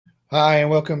Hi, and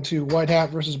welcome to White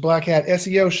Hat versus Black Hat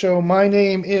SEO show. My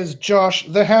name is Josh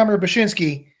the Hammer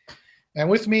Bashinsky, and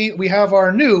with me we have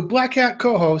our new Black Hat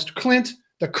co-host, Clint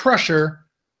the Crusher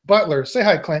Butler. Say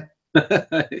hi, Clint.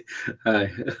 Hi.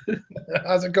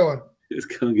 How's it going? It's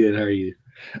going good. How are you?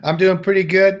 I'm doing pretty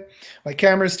good. My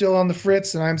camera's still on the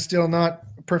fritz, and I'm still not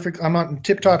perfect. I'm not in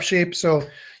tip-top shape, so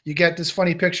you get this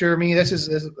funny picture of me. This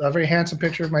is a very handsome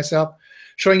picture of myself,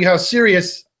 showing you how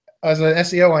serious as an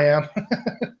SEO I am.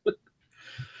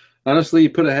 Honestly, you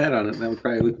put a hat on it, and that would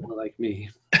probably look more like me.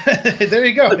 There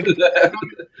you go.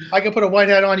 I can put a white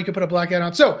hat on. You can put a black hat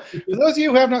on. So, for those of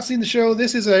you who have not seen the show,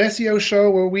 this is an SEO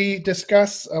show where we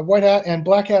discuss white hat and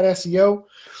black hat SEO.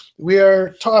 We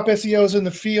are top SEOs in the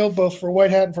field, both for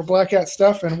white hat and for black hat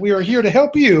stuff, and we are here to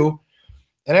help you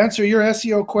and answer your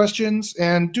SEO questions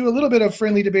and do a little bit of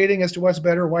friendly debating as to what's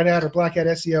better, white hat or black hat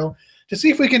SEO, to see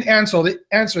if we can answer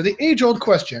the age-old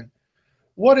question: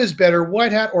 what is better,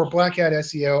 white hat or black hat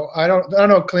SEO? I don't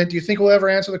know, Clint. Do you think we'll ever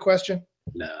answer the question?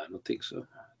 No, I don't think so.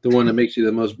 The one that makes you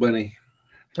the most money.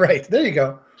 Right. There you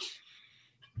go.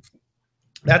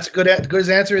 That's good as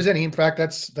answer as any. In fact,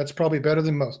 that's probably better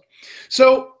than most.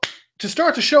 So to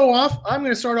start the show off, I'm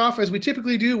going to start off as we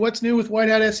typically do. What's new with white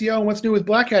hat SEO and what's new with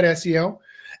black hat SEO?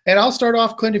 And I'll start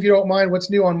off, Clint, if you don't mind, what's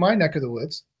new on my neck of the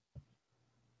woods.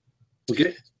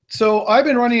 Okay. So I've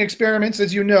been running experiments,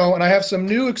 as you know, and I have some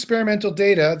new experimental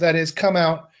data that has come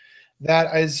out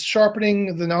that is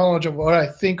sharpening the knowledge of what I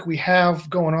think we have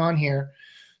going on here.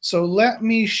 So let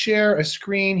me share a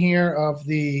screen here of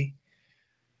the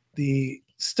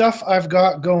stuff I've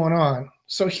got going on.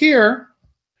 So here,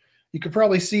 you can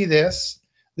probably see this.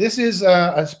 This is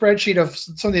a spreadsheet of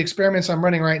some of the experiments I'm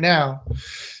running right now.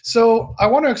 So I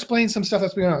want to explain some stuff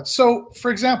that's going on. So for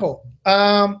example,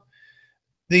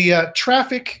 the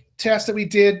traffic test that we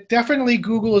did, definitely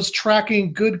Google is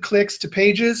tracking good clicks to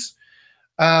pages.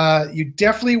 You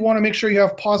definitely want to make sure you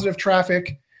have positive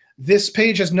traffic. This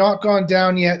page has not gone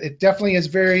down yet. It definitely is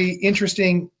very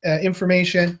interesting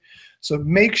information. So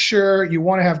make sure you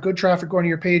want to have good traffic going to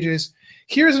your pages.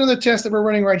 Here's another test that we're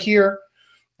running right here.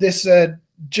 This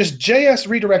just JS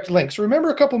redirect links. Remember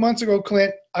a couple months ago,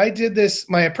 Clint, I did this,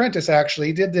 my apprentice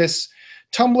actually did this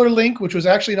Tumblr link, which was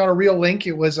actually not a real link.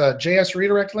 It was a JS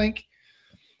redirect link.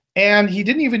 And he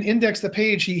didn't even index the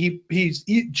page. He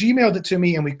Gmailed it to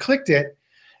me and we clicked it.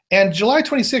 And July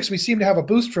 26th, we seemed to have a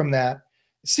boost from that.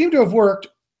 It seemed to have worked,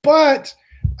 but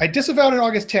I disavowed it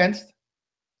August 10th.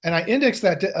 And I indexed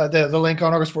that the link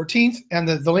on August 14th, and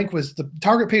the link was, the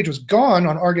target page was gone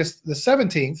on August the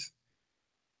 17th.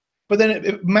 But then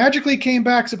it magically came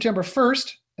back September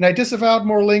 1st, and I disavowed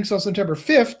more links on September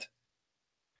 5th.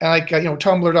 And like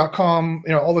Tumblr.com,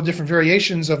 all the different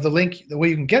variations of the link, the way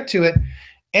you can get to it,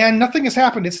 and nothing has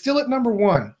happened. It's still at number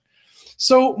 1.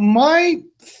 So my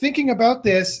thinking about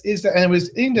this is that, and it was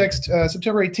indexed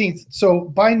September 18th. So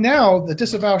by now, the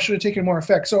disavow should have taken more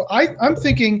effect. So I'm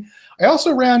thinking. I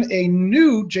also ran a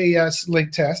new JS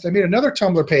link test. I made another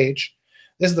Tumblr page.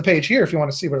 This is the page here if you want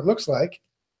to see what it looks like.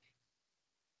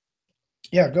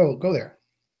 Yeah, go there.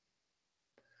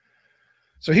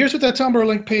 So here's what that Tumblr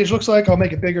link page looks like. I'll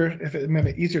make it bigger if it makes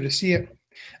it easier to see it.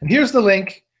 And here's the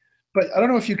link. But I don't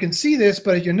know if you can see this,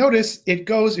 but if you notice, it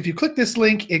goes, if you click this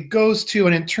link, it goes to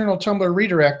an internal Tumblr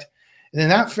redirect. And then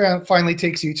that finally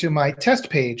takes you to my test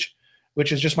page,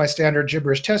 which is just my standard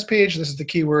gibberish test page. This is the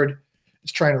keyword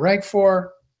it's trying to rank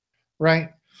for, right?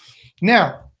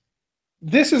 Now,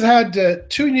 this has had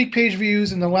 2 unique page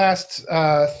views in the last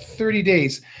 30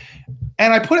 days.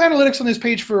 And I put analytics on this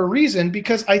page for a reason,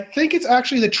 because I think it's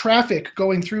actually the traffic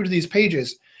going through to these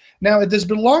pages. Now, there's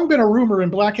long been a rumor in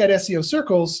Black Hat SEO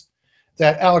circles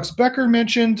that Alex Becker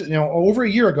mentioned over a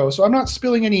year ago. So I'm not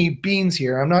spilling any beans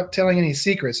here. I'm not telling any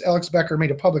secrets. Alex Becker made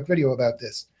a public video about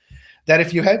this. That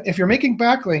if you're making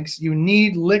backlinks, you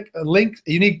need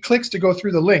you need clicks to go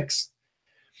through the links,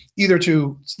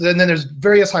 then there's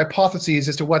various hypotheses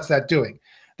as to what's that doing.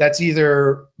 That's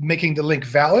either making the link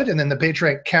valid, and then the page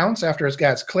rank counts after it's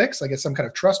got its clicks, like it's some kind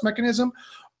of trust mechanism,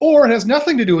 or it has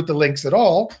nothing to do with the links at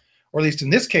all, or at least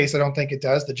in this case, I don't think it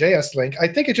does, the JS link. I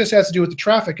think it just has to do with the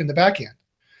traffic in the back end.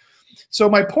 So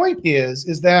my point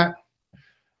is that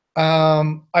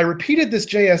I repeated this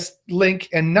JS link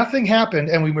and nothing happened,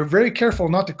 and we were very careful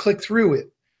not to click through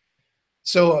it.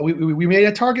 So we made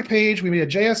a target page, we made a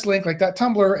JS link like that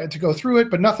Tumblr to go through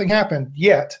it, but nothing happened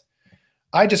yet.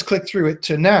 I just clicked through it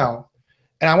to now,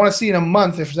 and I want to see in a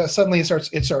month if that suddenly it starts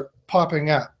popping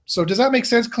up. So does that make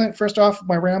sense, Clint? First off,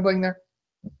 my rambling there.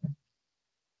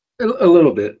 A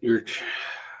little bit.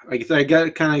 I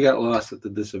kind of got lost at the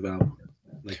disavow.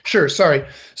 Like, Sure. Sorry.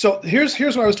 So here's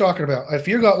what I was talking about. If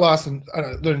you got lost, and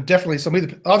then definitely some of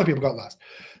the other people got lost.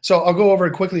 So I'll go over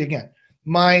it quickly again.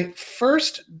 My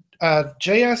first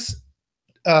JS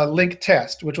link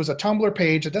test, which was a Tumblr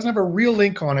page that doesn't have a real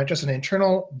link on it, just an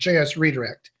internal JS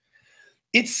redirect.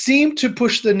 It seemed to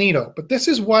push the needle, but this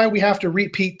is why we have to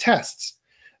repeat tests,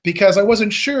 because I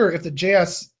wasn't sure if the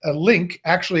JS link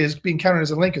actually is being counted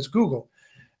as a link as Google.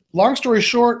 Long story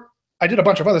short, I did a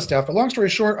bunch of other stuff, but long story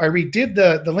short, I redid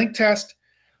the link test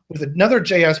with another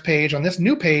JS page on this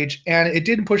new page, and it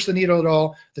didn't push the needle at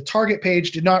all. The target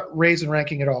page did not raise in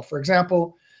ranking at all. For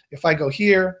example, if I go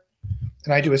here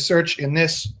and I do a search in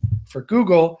this for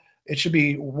Google, it should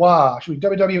be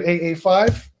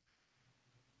WWAA5.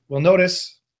 We'll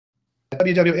notice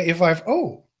WWAA5,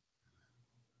 oh,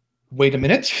 wait a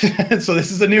minute. So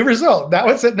this is a new result. Now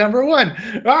it's at number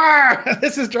 1.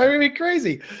 This is driving me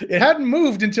crazy. It hadn't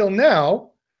moved until now.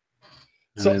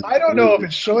 So I don't know if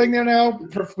it's showing there now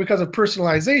because of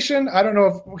personalization. I don't know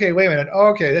if, okay, wait a minute.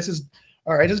 Okay, this is,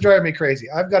 all right, this is driving me crazy.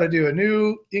 I've got to do a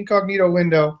new incognito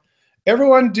window.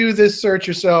 Everyone do this search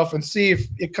yourself and see if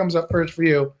it comes up first for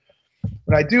you.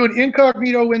 When I do an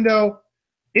incognito window,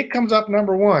 it comes up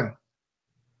number 1.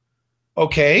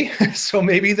 Okay, so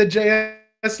maybe the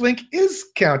JS link is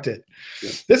counted.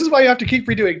 Yeah. This is why you have to keep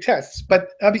redoing tests. But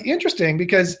that'll be interesting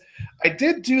because I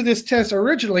did do this test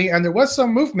originally and there was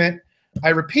some movement.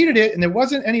 I repeated it and there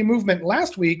wasn't any movement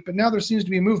last week, but now there seems to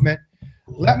be movement.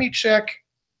 Let me check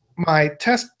my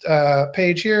test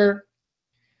page here.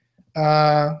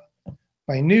 My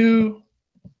new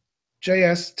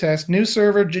JS test, new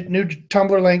server, new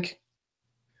Tumblr link.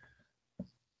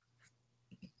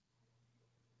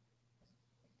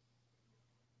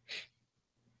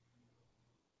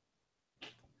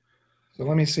 So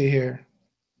let me see here.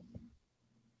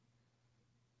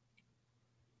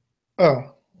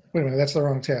 Oh, wait a minute, that's the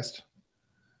wrong test.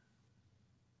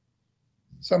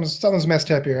 Something's messed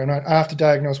up here. I have to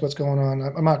diagnose what's going on.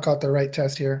 I'm not caught the right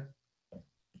test here.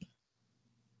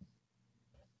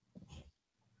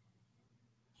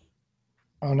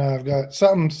 Oh no, I've got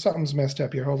something's messed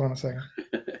up here. Hold on a second.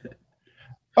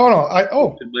 Oh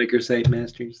no, Microsite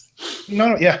Masters.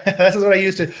 No, yeah, that's what I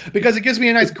used to, because it gives me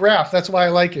a nice graph. That's why I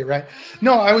like it, right?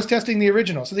 No, I was testing the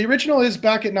original. So the original is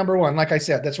back at number 1, like I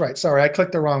said. That's right. Sorry, I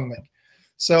clicked the wrong link.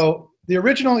 So the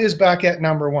original is back at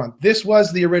number 1. This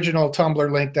was the original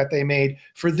Tumblr link that they made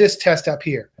for this test up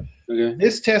here. Okay.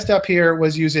 This test up here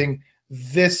was using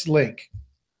this link.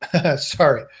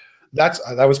 Sorry, that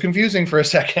was confusing for a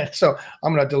second. So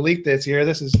I'm going to delete this here.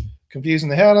 This is confusing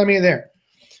the hell out of me there.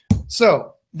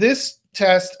 So this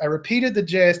test, I repeated the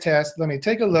JS test. Let me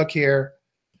take a look here.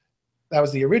 That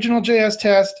was the original JS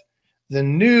test. The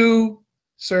new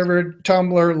server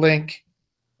Tumblr link,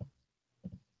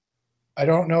 I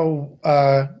don't know.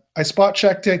 I spot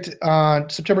checked it on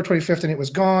September 25th and it was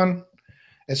gone.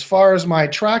 As far as my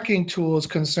tracking tool is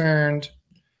concerned,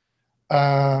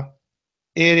 it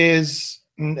has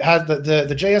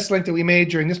the JS link that we made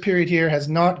during this period here has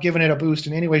not given it a boost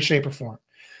in any way, shape, or form.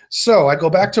 So I go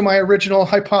back to my original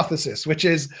hypothesis, which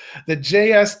is the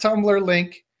JS Tumblr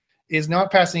link is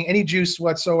not passing any juice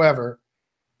whatsoever.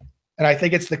 And I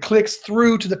think it's the clicks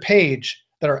through to the page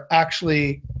that are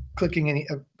actually clicking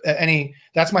any.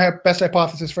 That's my best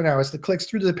hypothesis for now. It's the clicks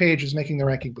through to the page is making the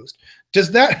ranking boost.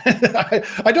 Does that?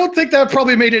 I don't think that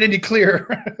probably made it any clearer.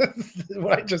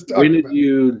 What I just talked When did about.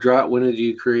 you drop? When did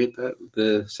you create that?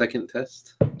 The second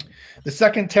test? The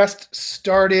second test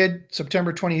started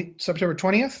September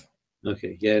 20th.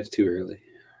 Okay, yeah, it's too early.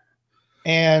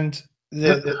 And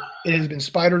it has been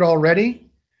spidered already.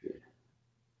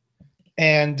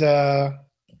 And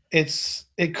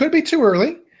it could be too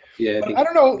early. Yeah, I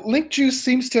don't know. Link juice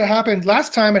seems to happen.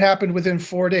 Last time it happened within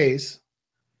 4 days.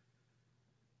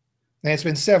 And it's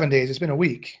been 7 days. It's been a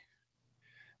week.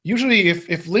 Usually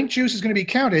if link juice is going to be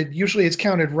counted, usually it's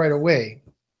counted right away.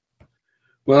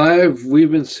 Well, we've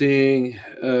been seeing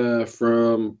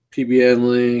from PBN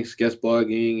links, guest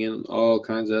blogging, and all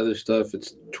kinds of other stuff.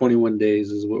 It's 21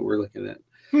 days is what we're looking at.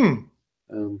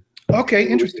 Okay,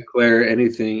 interesting. Declare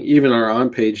anything, even our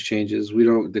on-page changes. We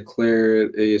don't declare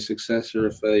it a success or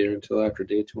a failure until after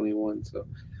day 21. So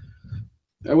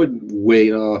I would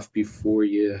wait off before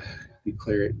you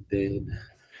declare it dead.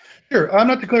 Sure, I'm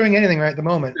not declaring anything right at the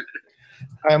moment.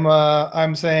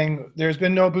 I'm saying there's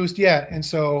been no boost yet, and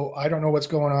so I don't know what's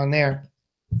going on there.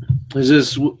 Is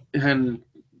this, and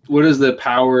what is the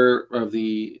power of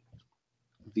the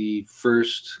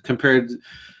first compared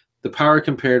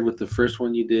with the first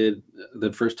one you did,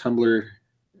 the first Tumblr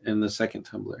and the second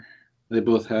Tumblr? They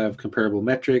both have comparable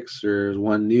metrics, or is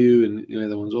one new and the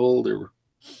other one's old, or?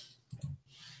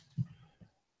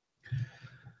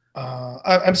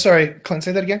 I'm sorry, Clint,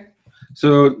 say that again.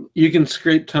 So you can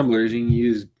scrape tumblers. You can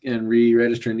use and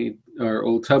re-register our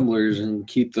old tumblers and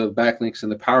keep the backlinks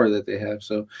and the power that they have.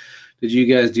 So did you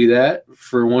guys do that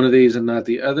for one of these and not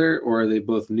the other, or are they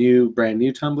both brand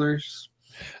new tumblers?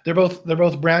 They're both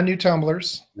brand new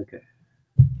tumblers. Okay.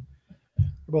 They're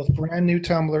both brand new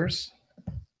tumblers.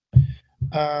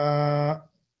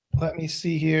 Let me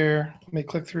see here. Let me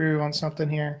click through on something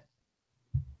here.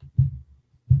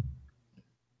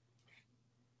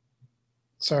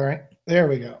 Sorry, there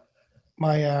we go.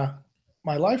 My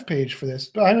live page for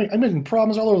this. I'm having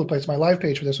problems all over the place. My live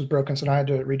page for this was broken, so now I had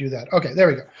to redo that. Okay, there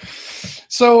we go.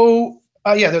 So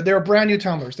yeah, they're brand new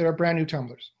tumblers. They're brand new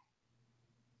tumblers.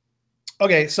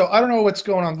 Okay, so I don't know what's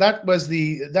going on. That is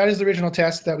the original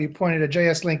test that we pointed a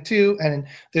JS link to, and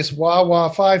this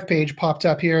Wawa 5 page popped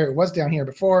up here. It was down here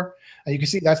before, and you can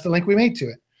see that's the link we made to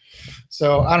it.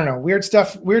 So I don't know, weird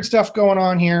stuff going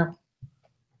on here.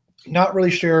 Not really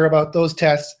sure about those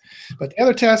tests, but the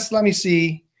other tests, let me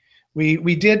see.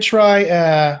 We did try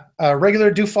a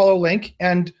regular do follow link,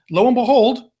 and lo and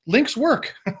behold, links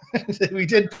work. We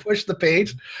did push the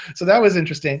page, so that was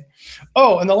interesting.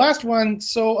 Oh, and the last one,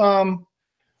 so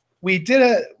we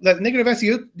did that negative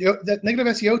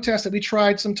SEO test that we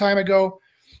tried some time ago.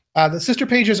 The sister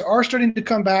pages are starting to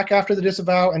come back after the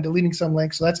disavow and deleting some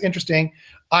links, so that's interesting.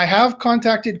 I have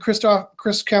contacted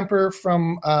Chris Kemper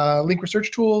from Link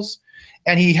Research Tools,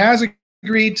 and he has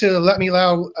agreed to let me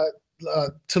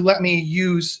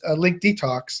use Link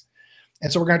Detox.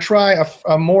 And so we're going to try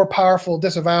a more powerful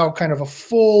disavow, kind of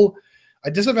I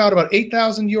disavowed about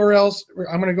 8,000 URLs.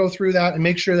 I'm going to go through that and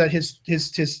make sure that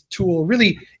his tool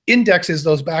really indexes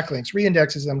those backlinks,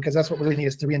 reindexes them, because that's what we really need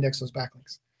is to reindex those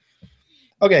backlinks.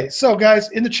 Okay, so guys,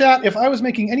 in the chat, if I was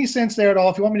making any sense there at all,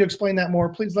 if you want me to explain that more,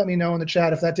 please let me know in the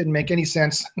chat if that didn't make any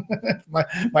sense,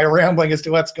 my rambling as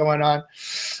to what's going on.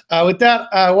 With that,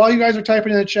 while you guys are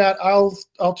typing in the chat, I'll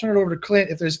turn it over to Clint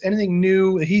if there's anything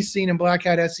new that he's seen in Black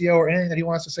Hat SEO or anything that he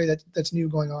wants to say that's new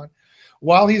going on.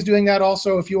 While he's doing that,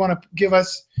 also, if you want to give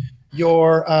us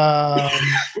your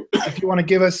if you want to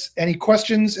give us any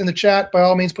questions in the chat, by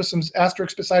all means put some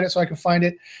asterisks beside it so I can find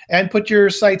it, and put your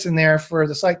sites in there for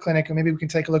the site clinic, and maybe we can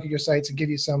take a look at your sites and give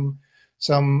you some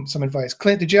advice.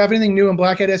 Clint, did you have anything new in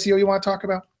Black Hat SEO you want to talk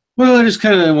about? Well, I just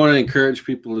kind of want to encourage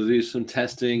people to do some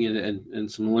testing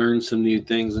and learn some new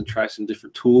things and try some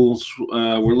different tools.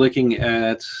 We're looking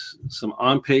at some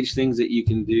on-page things that you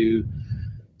can do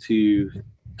to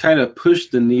kind of push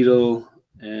the needle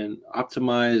and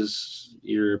optimize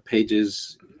your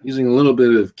pages using a little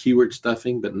bit of keyword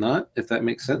stuffing, but not, if that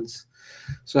makes sense.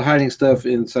 So hiding stuff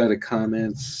inside of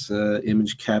comments,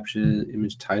 image caption,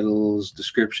 image titles,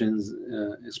 descriptions,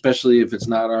 especially if it's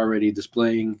not already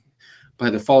displaying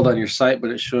by default on your site, but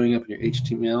it's showing up in your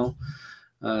HTML.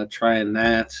 Trying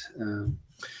that.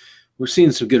 We're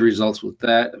seeing some good results with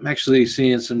that. I'm actually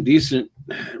seeing some decent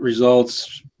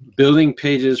results building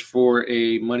pages for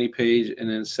a money page and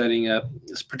then setting up,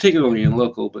 particularly in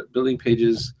local, but building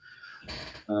pages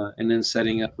and then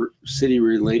setting up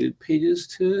city-related pages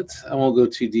to it. I won't go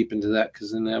too deep into that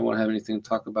because then I won't have anything to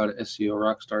talk about at SEO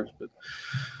Rockstars.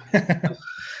 But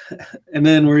and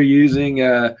then we're using,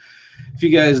 if you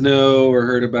guys know or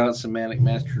heard about Semantic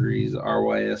Mastery's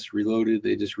RYS Reloaded,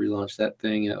 they just relaunched that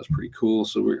thing, and that was pretty cool.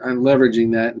 So I'm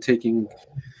leveraging that and taking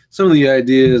some of the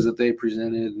ideas that they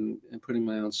presented and putting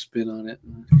my own spin on it.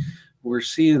 And we're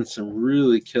seeing some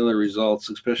really killer results,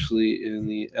 especially in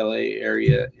the LA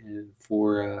area, and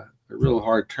for a real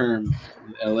hard term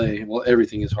in LA. Well,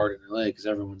 everything is hard in LA because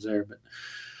everyone's there, but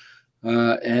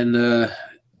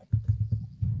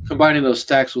combining those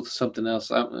stacks with something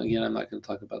else. Again, I'm not going to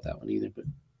talk about that one either, but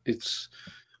it's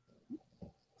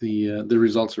the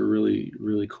results are really,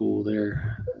 really cool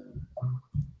there.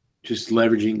 Just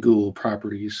leveraging Google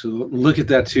properties. So look at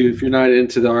that too. If you're not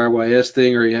into the RYS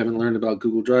thing, or you haven't learned about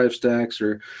Google Drive stacks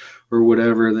or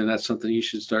whatever, then that's something you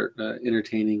should start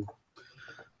entertaining.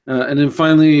 And then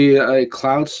finally,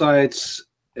 cloud sites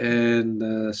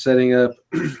and setting up.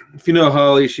 If you know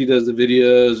Holly, she does the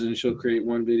videos, and she'll create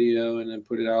one video and then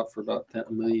put it out for about 10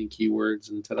 million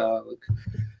keywords, and ta-da, look,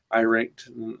 I ranked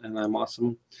and I'm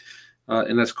awesome.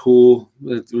 And that's cool.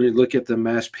 We look at the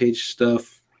mass page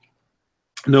stuff.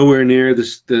 Nowhere near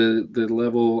the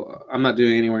level. I'm not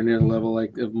doing anywhere near the level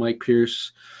like of Mike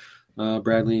Pierce,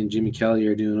 Bradley, and Jimmy Kelly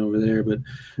are doing over there. But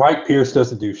Mike Pierce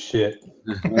doesn't do shit.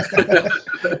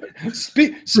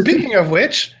 Speaking of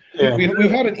which, yeah.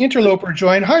 we've had an interloper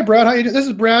join. Hi, Brad. How you doing? This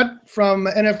is Brad from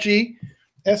NFG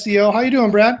SEO. How you doing,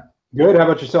 Brad? Good. How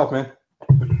about yourself, man?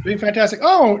 Doing fantastic.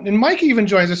 Oh, and Mike even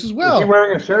joins us as well. Is he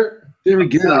wearing a shirt? There we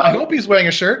go. I hope he's wearing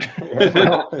a shirt.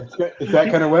 It's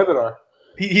that kind of webinar.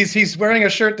 He's wearing a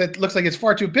shirt that looks like it's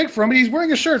far too big for him, but he's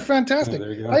wearing a shirt. Fantastic.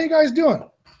 there you go. How you guys doing?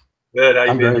 Good. How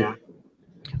you I'm been, great. man?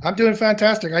 I'm doing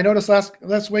fantastic. I noticed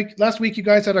last week you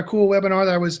guys had a cool webinar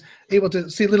that I was able to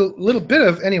see a little bit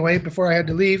of anyway before I had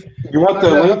to leave. You want the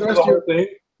How link the for rest the of your- whole thing,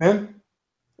 man?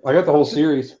 I got the whole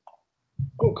series.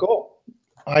 Oh, cool.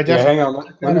 I Yeah, definitely. hang on.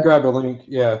 Let me grab a link.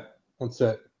 Yeah, one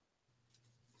sec.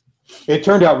 It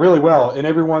turned out really well, and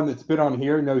everyone that's been on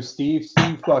here knows Steve.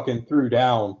 Steve fucking threw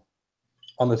down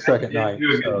on the second night.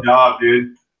 You do a so- good job,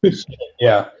 dude.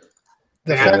 Yeah.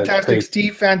 The Yeah, that's fantastic crazy.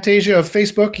 Steve Fantasia of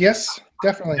Facebook. Yes,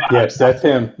 definitely. Yes, that's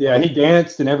him. Yeah, he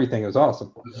danced and everything. It was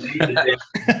awesome.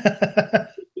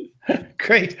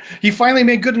 Great. He finally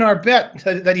made good in our bet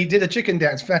that he did a chicken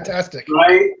dance. Fantastic.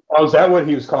 Right? Oh, is that what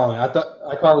he was calling it?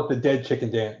 I call it the dead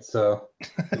chicken dance. So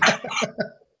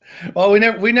Well, we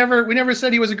never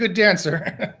said he was a good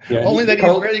dancer. yeah, Only he that he's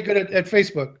calls- really good at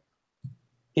Facebook.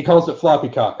 he calls it floppy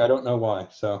cock. I don't know why.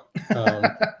 So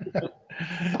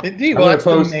Indeed. I'm Well, gonna that's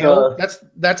post, the male.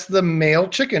 That's the male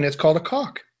chicken. It's called a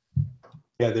cock.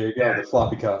 yeah, there you go, the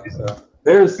floppy cock. So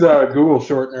there's Google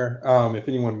shortener. If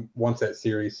anyone wants that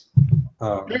series,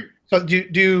 So do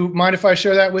you mind if I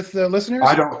share that with the listeners?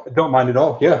 I don't mind at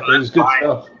all. Yeah, it was good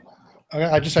stuff. Okay,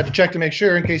 I just had to check to make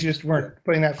sure in case you just weren't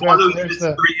putting that All thread. those There's is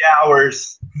the 3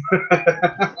 hours.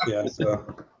 Yeah, so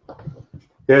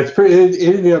yeah, it's pretty.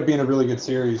 It ended up being a really good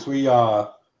series. We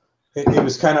it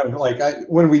was kind of like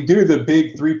when we do the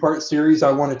big 3-part series,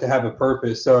 I wanted to have a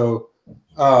purpose. So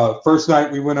first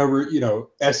night we went over,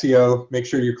 SEO, make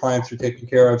sure your clients are taken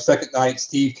care of. Second night,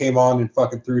 Steve came on and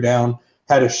fucking threw down,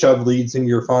 how to shove leads in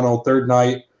your funnel. Third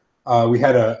night, we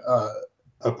had a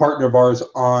partner of ours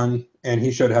on, and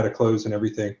he showed how to close and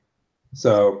everything.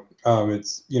 So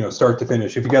it's start to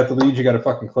finish. If you got the leads, you got to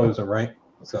fucking close them, right?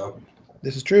 So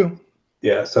this is true.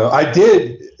 yeah. So I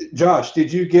did. Josh,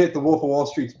 did you get the Wolf of Wall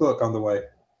Street's book on the way?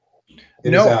 It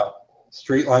No. is out.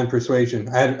 Straight Line Persuasion.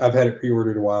 I've had it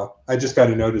pre-ordered a while. I just got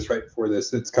a notice right before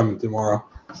this. It's coming tomorrow.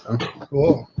 So.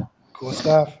 Cool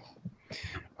stuff.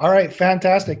 All right,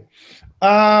 fantastic.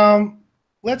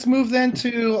 Let's move then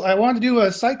to, I wanted to do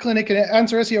a site clinic and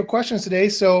answer SEO questions today.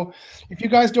 So if you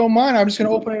guys don't mind, I'm just going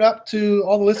to open it up to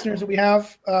all the listeners that we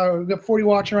have. We've got 40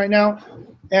 watching right now.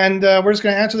 And we're just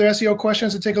going to answer their SEO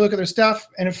questions and take a look at their stuff.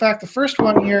 And in fact, the first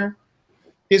one here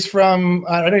is from,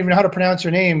 I don't even know how to pronounce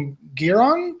your name,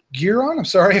 Giron? I'm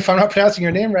sorry if I'm not pronouncing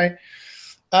your name right.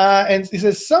 And he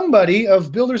says, somebody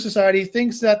of Builder Society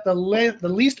thinks that the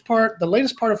latest part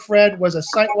of Fred was a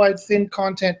site-wide thin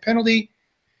content penalty,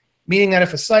 meaning that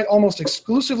if a site almost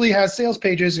exclusively has sales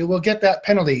pages, it will get that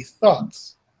penalty.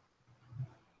 Thoughts?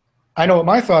 I know what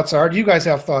my thoughts are. Do you guys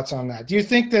have thoughts on that? Do you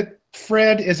think that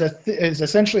Fred is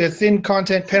essentially a thin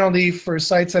content penalty for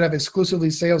sites that have exclusively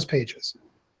sales pages?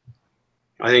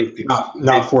 I think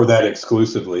Not for that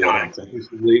exclusively. I don't think.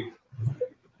 exclusively.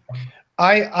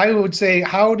 I would say,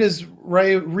 how does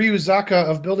Ryu Zaka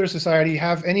of Builder Society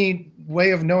have any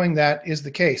way of knowing that is the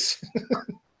case?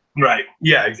 Right.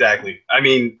 Yeah, exactly. I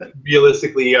mean,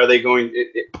 realistically, are they going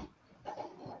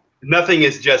nothing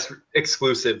is just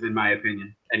exclusive, in my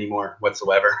opinion, anymore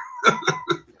whatsoever.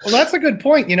 Well, that's a good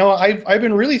point. I've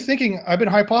been really thinking, I've been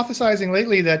hypothesizing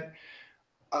lately that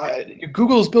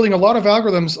Google's building a lot of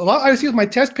algorithms. I see with my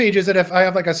test pages that if I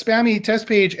have like a spammy test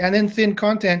page and then thin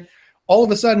content, all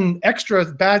of a sudden extra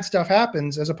bad stuff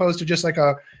happens, as opposed to just like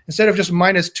instead of just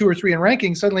 -2 or 3 in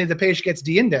ranking, suddenly the page gets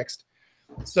de-indexed.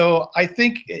 So I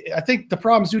think the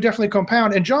problems do definitely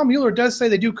compound. And John Mueller does say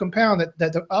they do compound, that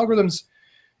the algorithms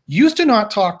used to not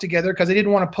talk together because they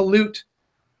didn't want to pollute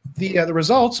the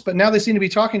results, but now they seem to be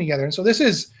talking together. And so this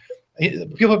is,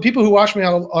 people who watch me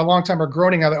a long time are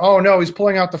groaning out, oh no, he's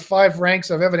pulling out the 5 ranks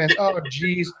of evidence. Oh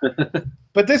geez.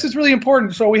 But this is really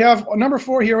important. So we have number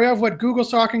 4 here. We have what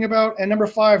Google's talking about, and number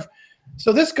 5.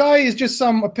 So this guy is just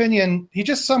some opinion. He's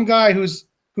just some guy who's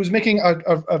making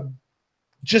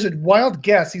just a wild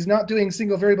guess. He's not doing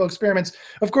single variable experiments.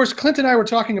 Of course, Clint and I were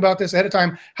talking about this ahead of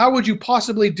time. How would you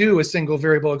possibly do a single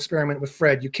variable experiment with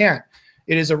Fred? You can't.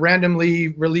 It is a randomly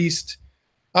released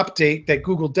update that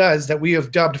Google does that we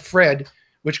have dubbed Fred,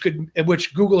 which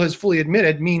Google has fully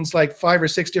admitted means like 5 or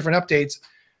 6 different updates,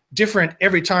 different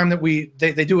every time that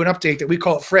they do an update that we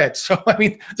call it Fred. So I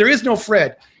mean, there is no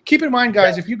Fred. Keep in mind,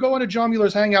 guys, if you go into John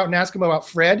Mueller's Hangout and ask him about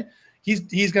Fred, he's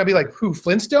going to be like, who,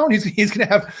 Flintstone? He's going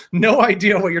to have no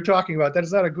idea what you're talking about. That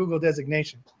is not a Google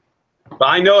designation. But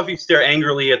I know if you stare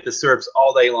angrily at the SERPs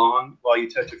all day long while you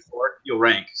touch a fork, you'll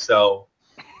rank. So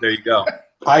there you go.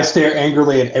 I stare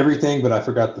angrily at everything, but I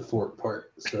forgot the fork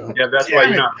part. So Yeah, that's why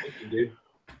you're not ranking, dude.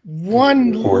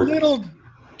 One Fork. little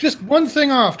just one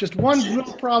thing off, just one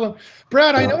little problem.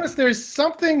 Brad, I noticed there's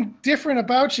something different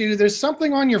about you. There's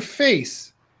something on your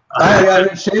face. I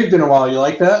haven't shaved in a while. You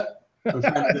like that?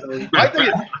 I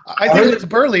think it looks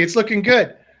burly. It's looking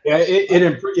good. Yeah,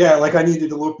 yeah, like I needed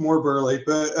to look more burly,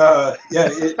 but yeah,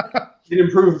 it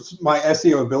improves my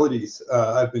SEO abilities.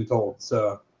 I've been told.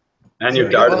 So, and your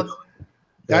dart. Well,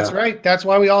 that's right. That's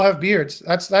why we all have beards.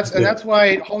 That's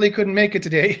why Holly couldn't make it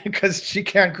today because she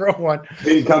can't grow one.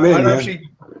 Didn't come in.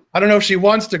 I don't know if she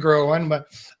wants to grow one, but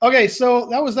okay. So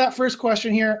that was that first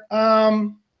question here.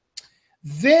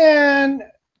 Then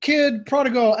Kid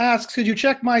Prodigal asks, "Could you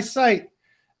check my site?"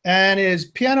 And it is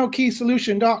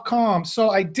pianokeysolution.com.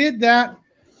 So I did that.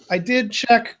 I did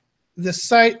check the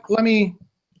site. Let me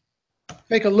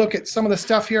take a look at some of the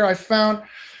stuff here I found.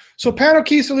 So Piano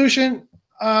Key Solution.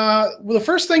 Well, the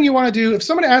first thing you want to do, if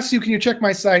someone asks you, "Can you check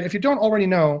my site?" If you don't already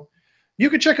know, you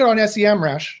could check it on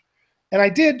SEMrush. And I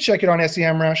did check it on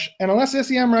SEMrush. And unless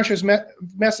SEMrush is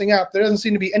messing up, there doesn't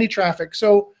seem to be any traffic.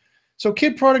 So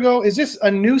Kid Prodigal, is this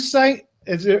a new site?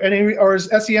 Is there any, or is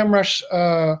SEMrush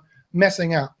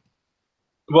messing up?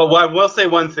 Well, I will say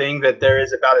one thing, that there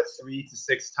is about a 3 to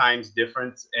 6 times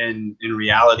difference in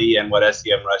reality and what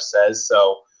SEMrush says.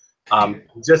 So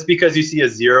just because you see a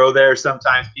 0 there,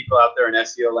 sometimes people out there in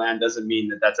SEO land, doesn't mean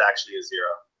that that's actually a 0.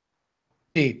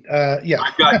 Indeed. Yeah.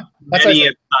 I've got many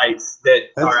sites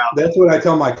that are out there. That's what I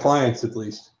tell my clients, at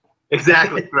least.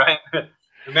 Exactly, right?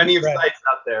 Many sites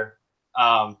out there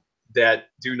that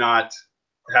do not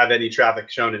have any traffic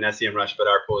shown in SEMrush, but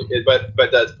are fully,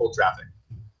 but does full traffic.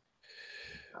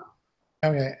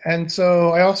 Okay, and so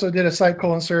I also did a site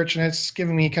colon search, and it's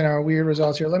giving me kind of weird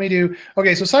results here. Let me do,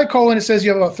 okay, so site colon, it says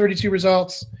you have about 32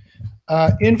 results.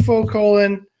 Info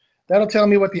colon, that'll tell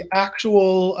me what the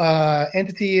actual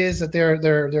entity is that they're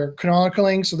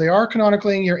canonicalling. So they are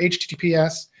canonicalling your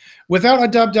HTTPS without a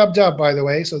www, by the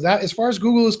way. So that, as far as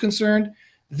Google is concerned,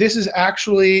 this is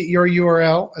actually your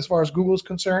URL as far as Google is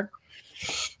concerned.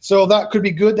 So that could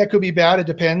be good, that could be bad. It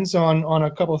depends on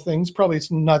a couple of things. Probably it's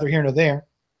neither here nor there.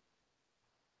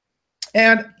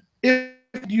 And if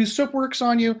USUP works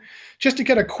on you, just to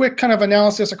get a quick kind of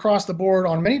analysis across the board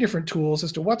on many different tools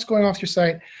as to what's going on with your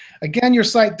site. Again, your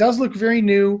site does look very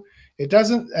new. It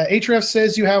doesn't, Ahrefs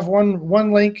says you have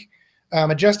one link.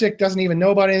 Majestic doesn't even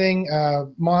know about anything.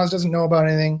 Moz doesn't know about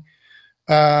anything.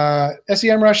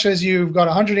 SEMrush says you've got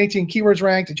 118 keywords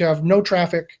ranked, that you have no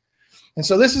traffic. And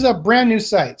so this is a brand new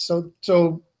site. So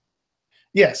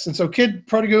yes, and so Kid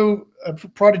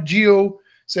Prodigio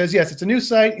says, yes, it's a new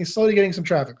site. He's slowly getting some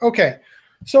traffic. Okay,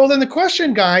 so then the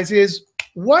question, guys, is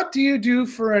what do you do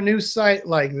for a new site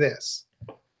like this?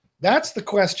 That's the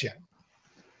question.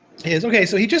 Okay,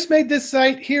 so he just made this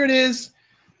site. Here it is.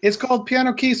 It's called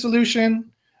Piano Key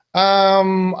Solution.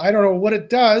 I don't know what it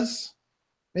does.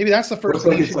 Maybe that's the first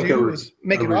thing you should do, is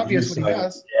make it obvious what he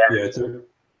does. Yeah,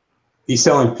 he's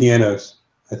selling pianos,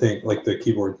 I think, like the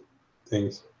keyboard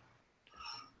things.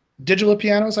 Digital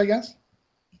pianos, I guess?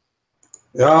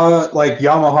 Like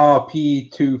Yamaha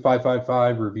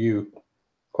P2555 review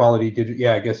quality digital.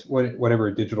 Yeah, I guess whatever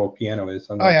a digital piano is.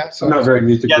 So I'm not very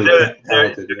musically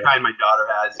talented. The kind my daughter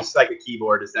has. It's like a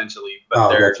keyboard essentially, but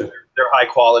they're high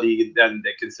quality than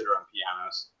they consider on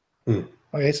pianos.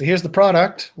 Okay, so here's the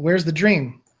product. Where's the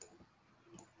dream?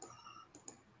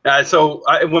 So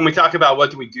when we talk about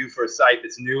what do we do for a site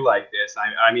that's new like this,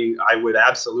 I mean, I would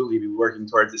absolutely be working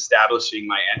towards establishing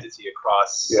my entity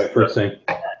across. Yeah, first thing.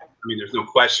 I mean, there's no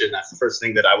question. That's the first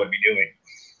thing that I would be doing.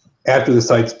 After the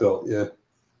site's built, yeah.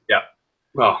 Yeah.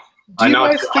 Well, I know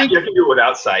I can do it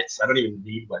without sites. I don't even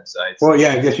need websites. Well, yeah,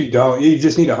 I guess you don't. You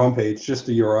just need a homepage, just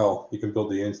the URL. You can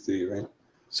build the entity, right?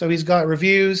 So he's got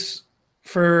reviews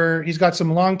he's got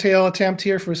some long tail attempt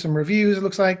here for some reviews, it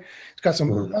looks like. He's got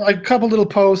some, a couple little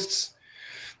posts.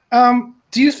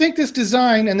 Do you think this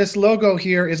design and this logo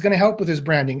here is going to help with his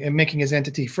branding and making his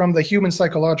entity from the human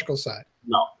psychological side?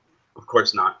 No, of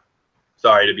course not.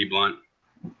 Sorry to be blunt.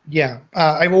 Yeah,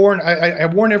 I warn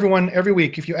everyone every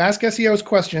week. If you ask SEOs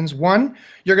questions, one,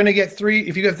 you're going to get 3.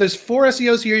 If there's 4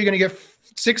 SEOs here, you're going to get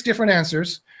 6 different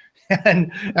answers,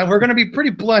 and we're going to be pretty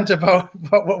blunt about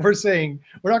what we're saying.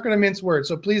 We're not going to mince words,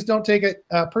 so please don't take it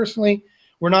personally.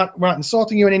 We're not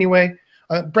insulting you in any way.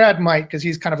 Brad might, because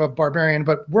he's kind of a barbarian,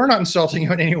 but we're not insulting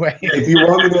you in any way. If you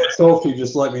want me to insult you,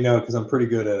 just let me know, because I'm pretty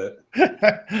good at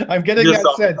it. I'm getting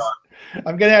that sense.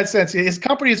 I'm getting that sense. His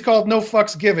company is called No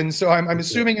Fucks Given, so I'm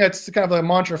assuming that's kind of a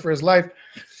mantra for his life.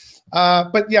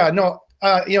 But yeah, no,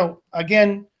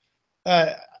 again,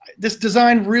 this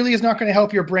design really is not going to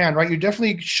help your brand, right? You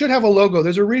definitely should have a logo.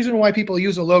 There's a reason why people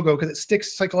use a logo, because it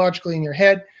sticks psychologically in your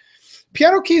head.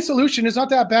 Piano Key Solution is not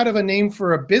that bad of a name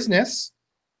for a business.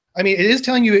 I mean, it is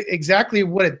telling you exactly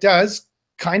what it does,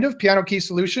 kind of, piano key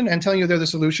solution, and telling you they're the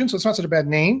solution, so it's not such a bad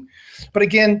name. But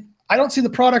again, I don't see the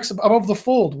products above the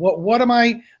fold. What am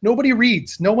I? Nobody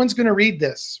reads. No one's going to read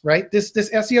this, right? This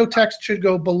SEO text should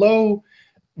go below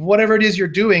whatever it is you're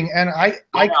doing, and I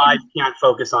can't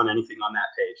focus on anything on that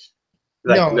page.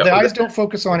 No, the eyes don't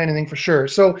focus on anything for sure.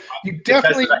 So you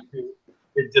definitely.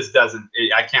 It just doesn't.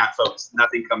 I can't focus.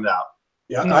 Nothing comes out.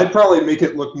 Yeah, I'd probably make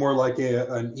it look more like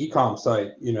an e-com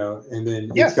site, you know, and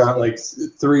then it's got like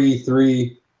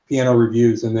three piano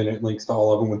reviews, and then it links to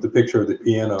all of them with the picture of the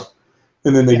piano,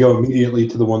 and then they go immediately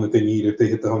to the one that they need if they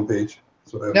hit the homepage.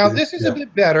 Now this is a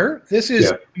bit better. This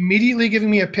is immediately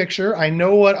giving me a picture. I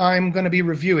know what I'm going to be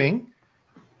reviewing.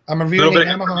 I'm reviewing a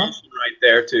Yamaha. Right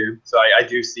there too. So I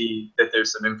do see that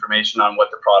there's some information on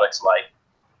what the product's like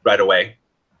right away.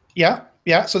 Yeah,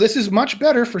 yeah. So this is much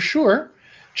better for sure.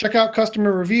 Check out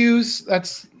customer reviews.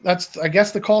 That's I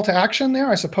guess the call to action there.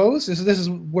 I suppose this is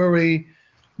where we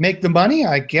make the money.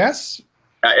 I guess.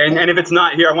 And if it's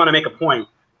not here, I want to make a point.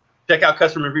 Check out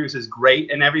customer reviews is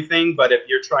great and everything, but if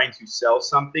you're trying to sell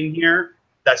something here,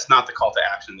 that's not the call to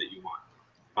action that you want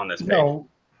on this page. No.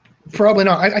 Probably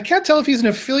not. I can't tell if he's an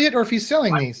affiliate or if he's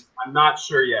selling these. I'm not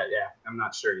sure yet. Yeah, I'm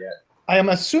not sure yet. I am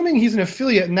assuming he's an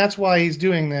affiliate, and that's why he's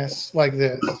doing this like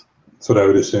this. That's what I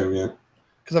would assume, yeah.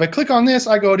 Because if I click on this,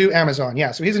 I go to Amazon.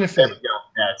 Yeah, so he's an affiliate. There we go.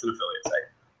 Yeah, it's an affiliate site.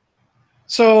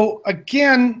 So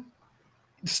again,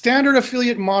 standard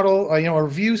affiliate model, you know, a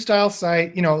review style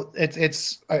site. You know,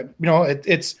 it's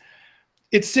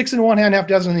 6 in one hand, half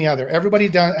dozen in the other. Everybody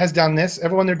has done this.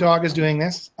 Everyone, their dog is doing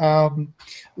this.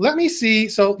 Let me see.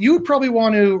 So you would probably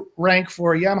want to rank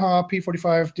for Yamaha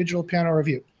P45 digital piano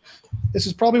review. This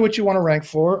is probably what you want to rank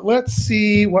for. Let's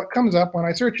see what comes up when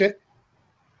I search it.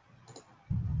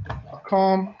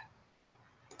 .com.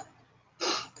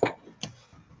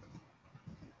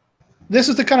 This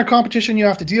is the kind of competition you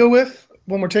have to deal with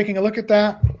when we're taking a look at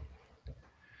that.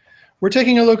 We're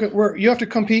taking a look at where you have to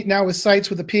compete now with sites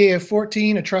with a PA of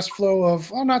 14, a trust flow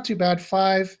of, not too bad,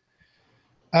 5.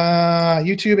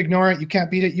 YouTube, ignore it. You can't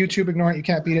beat it. YouTube, ignore it. You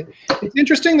can't beat it. It's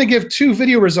interesting they give 2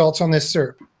 video results on this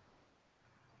SERP.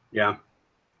 Yeah.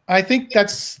 I think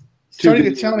that's starting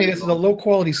to tell me this is a low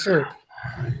quality SERP.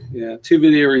 Yeah, 2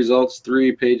 video results,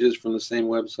 3 pages from the same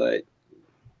website.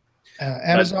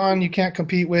 Amazon, you can't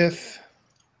compete with.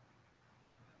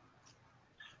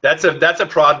 That's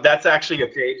actually a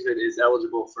page that is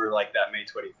eligible for like that May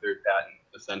 23rd patent,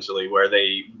 essentially, where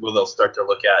they'll start to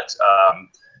look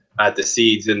at the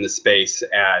seeds in the space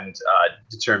and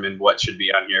determine what should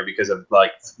be on here because of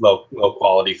like low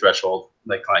quality threshold,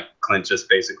 like Clint just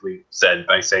basically said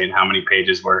by saying how many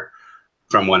pages were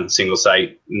from one single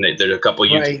site. And there's a couple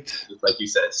YouTube, like you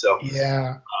said. So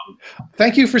yeah,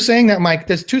 thank you for saying that, Mike.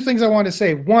 There's 2 things I want to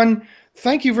say. One,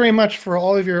 thank you very much for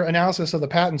all of your analysis of the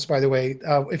patents, by the way.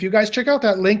 If you guys check out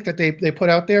that link that they put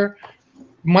out there,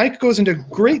 Mike goes into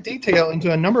great detail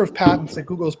into a number of patents that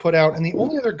Google's put out, and the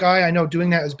only other guy I know doing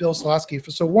that is Bill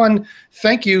Slawski. So one,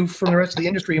 thank you from the rest of the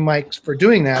industry, Mike, for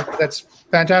doing that. That's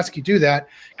fantastic you do that,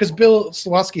 because Bill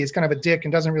Slawski is kind of a dick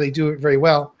and doesn't really do it very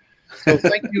well. So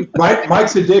thank you.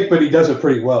 Mike's a dick, but he does it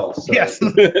pretty well. So. Yes,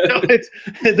 it's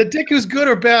the dick who's good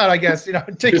or bad, I guess. You know,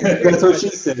 that's what she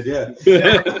said. Yeah.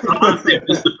 Honestly, it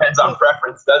just depends on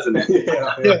preference, doesn't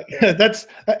it? Yeah. That's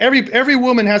every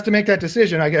woman has to make that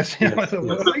decision, I guess. You know,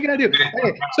 what are you gonna do?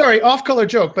 Hey, sorry, off-color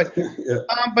joke, but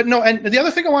but no. And the other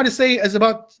thing I wanted to say is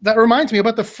about that reminds me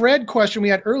about the Fred question we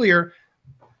had earlier.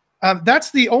 That's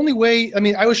the only way. I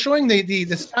mean, I was showing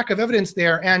the stack of evidence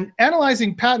there, and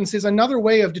analyzing patents is another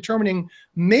way of determining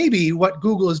maybe what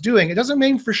Google is doing. It doesn't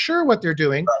mean for sure what they're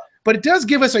doing, but it does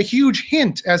give us a huge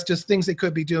hint as to things they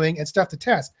could be doing and stuff to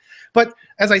test. But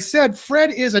as I said,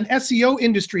 Fred is an SEO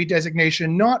industry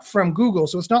designation, not from Google.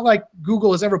 So it's not like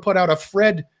Google has ever put out a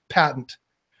Fred patent.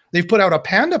 They've put out a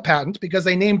Panda patent because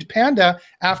they named Panda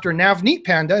after Navneet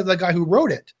Panda, the guy who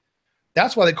wrote it.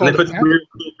 That's why they call it. They put some weird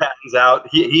patents out.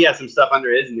 He has some stuff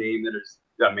under his name that is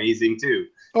amazing too.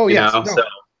 Oh yes,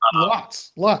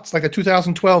 lots. Like a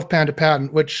 2012 Panda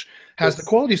patent, which has the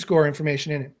quality score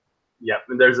information in it. Yeah,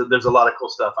 and there's a lot of cool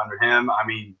stuff under him. I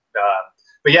mean,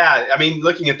 but yeah, I mean,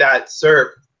 looking at that SERP,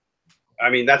 I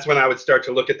mean, that's when I would start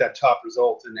to look at that top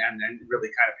result and really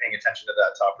kind of paying attention to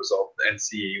that top result and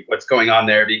see what's going on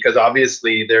there, because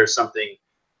obviously there's something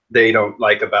they don't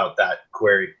like about that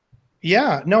query.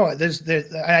 Yeah, no,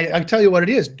 I tell you what it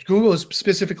is. Google has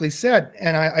specifically said,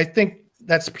 and I think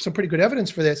that's some pretty good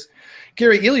evidence for this.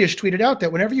 Gary Ilyish tweeted out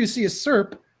that whenever you see a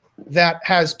SERP that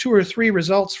has 2 or 3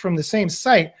 results from the same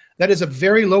site, that is a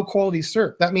very low quality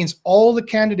cert. That means all the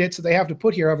candidates that they have to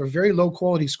put here have a very low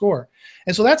quality score.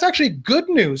 And so that's actually good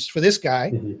news for this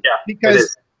guy,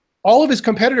 because all of his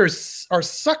competitors are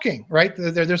sucking, right?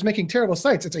 They're making terrible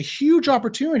sites. It's a huge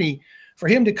opportunity for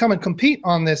him to come and compete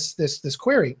on this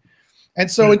query.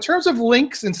 And so in terms of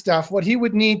links and stuff, what he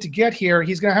would need to get here,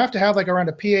 he's going to have like around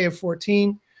a PA of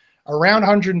 14, around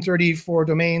 134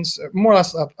 domains, more or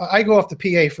less. I go off the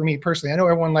PA for me personally. I know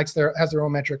everyone has their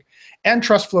own metric, and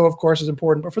trust flow, of course, is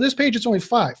important. But for this page, it's only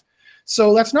 5,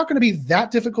 so that's not going to be that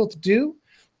difficult to do.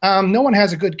 No one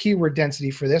has a good keyword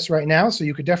density for this right now, so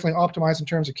you could definitely optimize in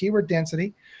terms of keyword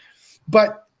density.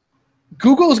 But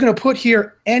Google is going to put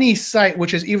here any site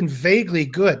which is even vaguely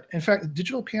good. In fact, the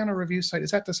digital piano review site,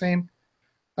 is that the same?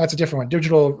 That's a different one.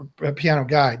 Digital piano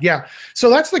guide. Yeah.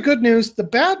 So that's the good news. The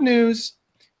bad news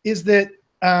is that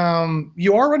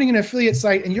you are running an affiliate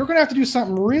site, and you're going to have to do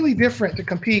something really different to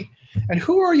compete. And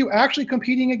who are you actually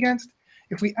competing against?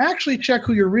 If we actually check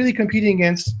who you're really competing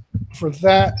against for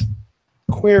that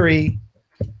query,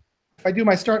 if I do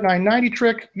my Start 990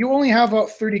 trick, you only have about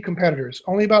 30 competitors.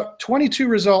 Only about 22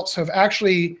 results have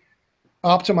actually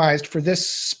optimized for this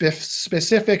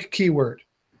specific keyword,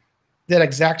 that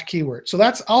exact keyword. So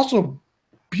that's also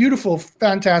beautiful,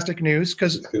 fantastic news,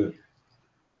 because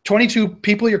 22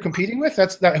 people you're competing with,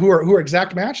 who are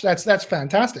exact match. That's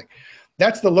fantastic.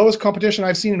 That's the lowest competition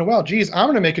I've seen in a while. Geez, I'm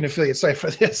going to make an affiliate site for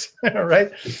this,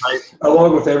 right?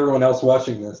 Along with everyone else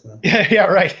watching this. Yeah,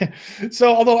 right.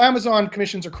 So although Amazon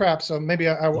commissions are crap, so maybe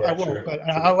I won't. Sure. But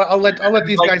I'll let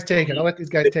these guys take it. I'll let these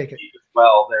guys take it.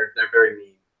 Well, they're very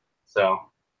mean.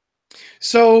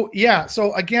 So yeah.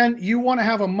 So again, you want to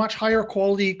have a much higher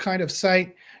quality kind of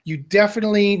site. You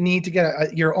definitely need to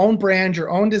get your own brand,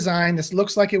 your own design. This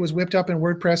looks like it was whipped up in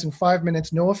WordPress in 5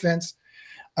 minutes. No offense.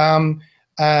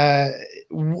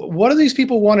 What do these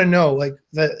people want to know? Like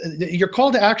your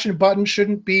call to action button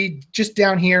shouldn't be just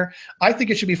down here. I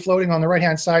think it should be floating on the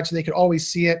right-hand side so they could always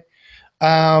see it.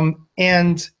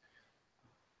 And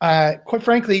quite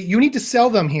frankly, you need to sell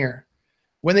them here.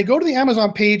 When they go to the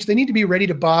Amazon page, they need to be ready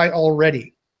to buy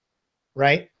already,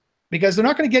 right? Because they're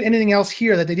not going to get anything else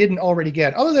here that they didn't already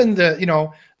get, other than they're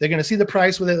going to see the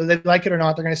price, whether they like it or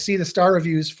not. They're going to see the star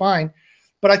reviews, fine.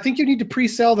 But I think you need to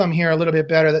pre-sell them here a little bit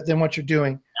better than what you're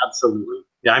doing. Absolutely.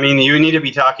 Yeah, I mean, you need to be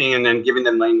talking and then giving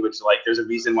them language like there's a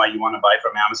reason why you want to buy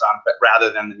from Amazon, but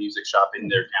rather than the music shop in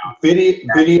their town.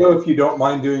 Video, if you don't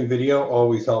mind doing video,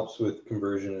 always helps with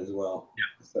conversion as well.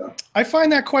 Yeah. So. I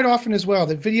find that quite often as well.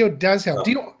 That video does help.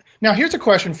 Now, here's a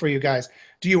question for you guys.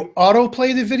 Do you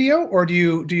autoplay the video, or do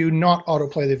you not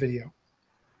autoplay the video?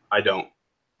 I don't.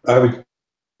 I would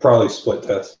probably split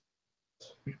test.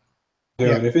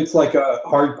 Yeah. And if it's like a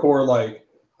hardcore, like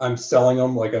I'm selling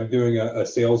them, like I'm doing a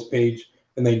sales page,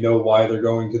 and they know why they're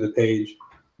going to the page,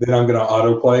 then I'm going to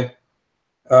autoplay.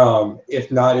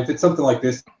 If not, if it's something like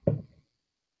this,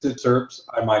 it SERPs,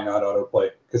 I might not autoplay,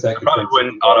 because I probably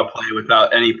wouldn't autoplay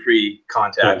without any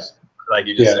pre-contacts, like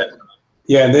you just said.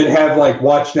 Yeah, and then have like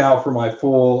watch now for my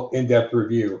full in-depth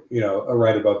review,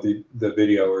 right above the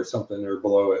video or something, or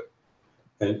below it,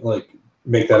 and like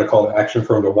make that a call to action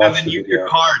for them to watch. And then use your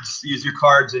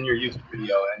cards in your YouTube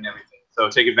video and everything. So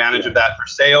take advantage of that for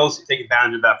sales. Take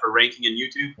advantage of that for ranking in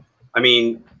YouTube. I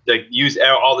mean, like use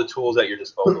all the tools at your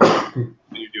disposal when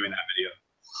you're doing that video.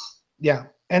 Yeah,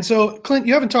 and so Clint,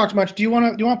 you haven't talked much. Do you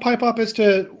want to pipe up as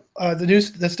to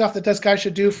the stuff that this guy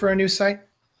should do for a new site?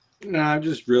 No, I'm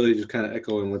just kind of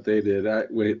echoing what they did.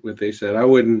 What they said. I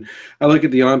look at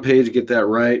the on page, get that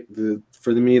right.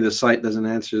 For me, the site doesn't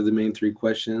answer the main 3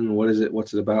 questions. What is it?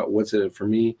 What's it about? What's it for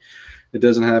me? It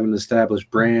doesn't have an established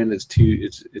brand.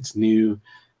 It's new.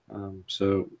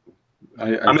 So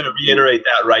I'm going to reiterate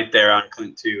that right there on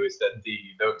Clint too. Is that the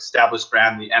established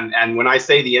brand? And when I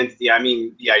say the entity, I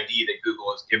mean the ID that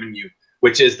Google has given you,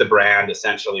 which is the brand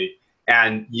essentially.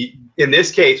 And in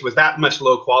this case, with that much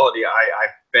low quality, I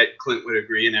bet Clint would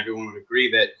agree, and everyone would agree,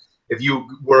 that if you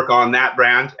work on that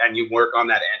brand and you work on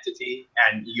that entity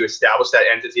and you establish that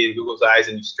entity in Google's eyes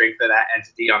and you strengthen that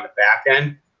entity on the back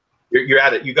end, you're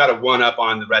at it. You got to one up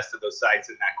on the rest of those sites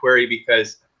in that query,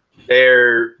 because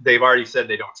they've already said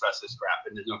they don't trust this crap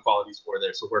and there's no quality score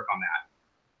there. So work on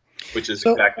that, which is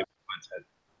exactly what Clint said.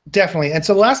 Definitely. And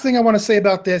so the last thing I want to say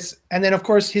about this, and then of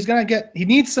course he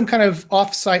needs some kind of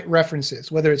off-site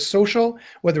references, whether it's social,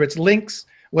 whether it's links,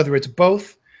 whether it's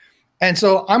both. And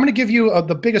so I'm going to give you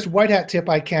the biggest white hat tip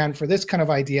I can for this kind of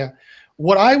idea.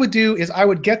 What I would do is I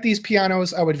would get these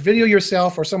pianos, I would video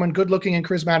yourself or someone good looking and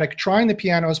charismatic trying the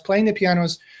pianos, playing the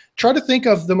pianos. Try to think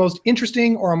of the most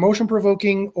interesting or emotion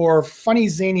provoking or funny,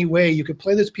 zany way you could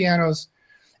play those pianos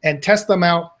and test them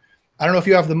out. I don't know if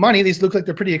you have the money. These look like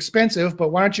they're pretty expensive, but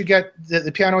why don't you get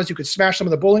the pianos? You could smash some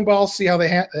of the bowling balls, see how they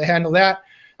handle that.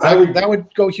 That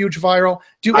would go huge viral.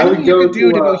 Do anything you could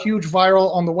do to go huge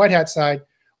viral on the White Hat side.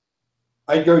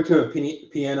 I'd go to a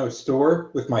piano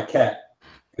store with my cat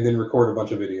and then record a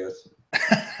bunch of videos.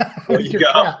 There you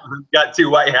go. We've got 2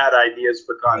 White Hat ideas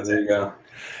for content. There you go.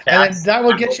 And then that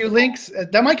will get you links.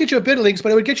 That might get you a bit of links,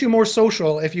 but it would get you more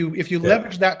social. If you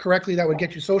leverage that correctly, that would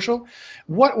get you social.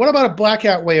 What about a Black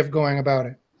Hat way of going about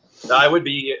it? I would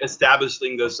be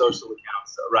establishing those social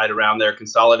accounts right around there,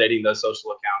 consolidating those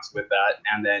social accounts with that,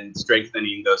 and then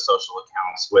strengthening those social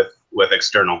accounts with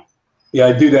external. Yeah,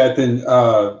 I do that. Then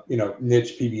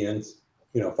niche PBNs.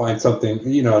 Find something,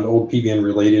 an old PBN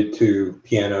related to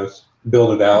pianos,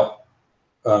 build it out.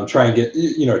 Try and get,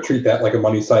 treat that like a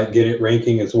money site, get it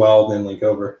ranking as well, then link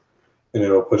over, and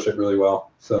it'll push it really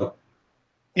well. So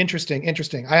interesting.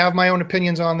 I have my own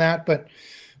opinions on that, but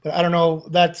I don't know.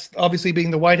 That's obviously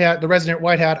being the White Hat, the resident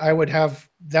White Hat.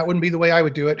 That wouldn't be the way I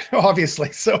would do it,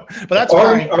 obviously. So, but that's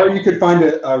fine. Or you could find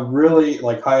a really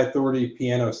high authority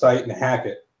piano site and hack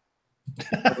it.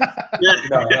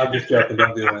 No, I'm just joking.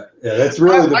 Don't do that. Yeah, that's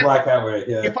really the Black Hat way.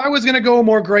 Yeah. If I was going to go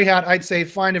more gray hat, I'd say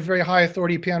find a very high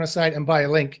authority piano site and buy a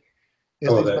link. Is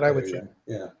what I would say.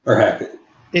 Yeah, or hack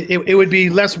it. It would be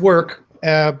less work,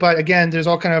 but again, there's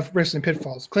all kind of risks and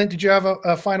pitfalls. Clint, did you have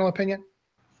a final opinion?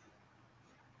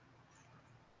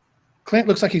 Clint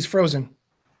looks like he's frozen.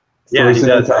 Yeah, he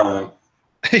does.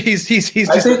 He's just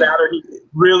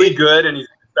really good, and he's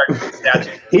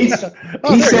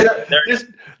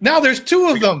now there's 2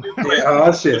 of them.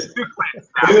 Oh shit!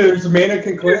 There's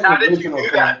Mannequin Clint. How did you do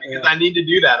that? Because I need to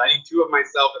do that. I need 2 of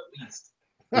myself at least.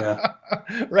 Yeah.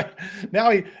 Right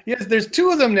now, yes, there's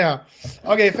 2 of them now.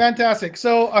 Okay, fantastic.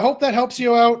 So I hope that helps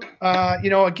you out.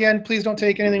 Again, please don't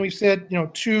take anything we've said,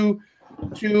 too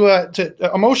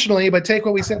emotionally, but take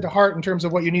what we said to heart in terms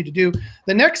of what you need to do.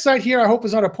 The next site here, I hope,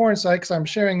 is not a porn site because I'm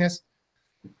sharing this.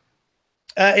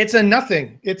 It's a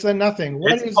nothing.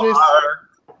 What is this?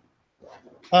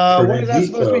 What is that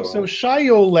supposed to be? So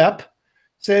Shiolep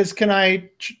says, "Can I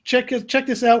check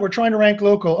this out? We're trying to rank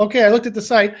local." Okay, I looked at the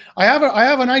site. I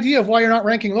have an idea of why you're not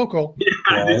ranking local. Yeah,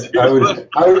 I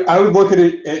would look at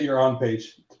it at your on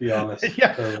page, to be honest.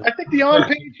 Yeah, so. I think the on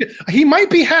page. He might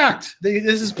be hacked.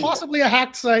 This is possibly a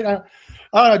hacked site.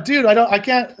 Dude, I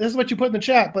can't. This is what you put in the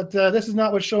chat, but this is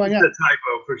not what's showing up. It's a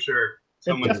typo for sure. It's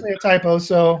definitely a typo.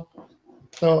 So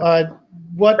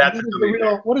what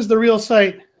is the real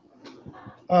site?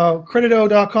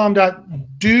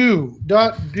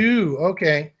 Credito.com.do.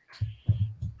 Okay.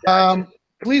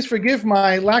 Please forgive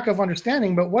my lack of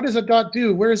understanding, but what is a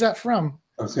 .do? Where is that from?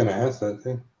 I was going to ask that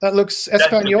thing. That looks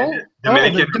Espanol.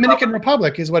 The Dominican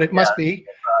Republic is what it must be.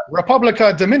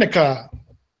 Republica Dominica.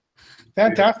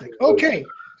 Fantastic. Okay.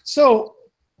 So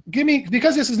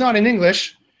because this is not in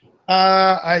English,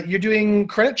 you're doing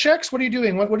credit checks? What are you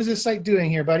doing? What is this site doing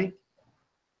here, buddy?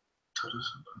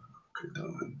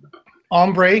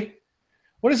 Ombre.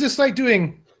 What is this site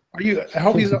doing? I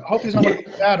hope he's not one of the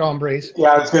bad hombres. Yeah,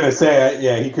 I was gonna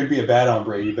say, he could be a bad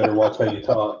hombre. You better watch how you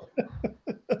talk.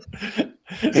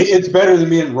 It's better than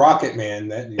being Rocket Man.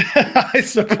 I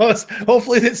suppose.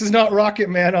 Hopefully this is not Rocket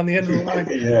Man on the end of the line.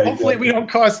 Yeah, hopefully we don't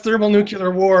cause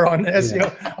thermonuclear war on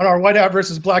SEO on our White Hat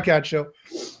versus Black Hat show.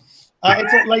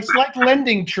 It's like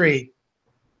Lending Tree.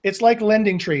 It's like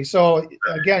Lending Tree. So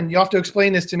again, you have to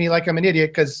explain this to me like I'm an idiot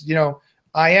because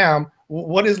I am.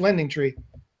 What is Lending Tree?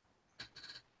 I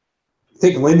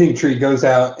think Lending Tree goes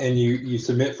out and you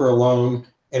submit for a loan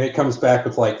and it comes back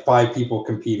with 5 people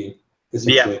competing.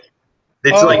 Yeah,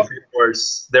 it's like bid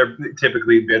wars. They're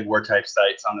typically bid war type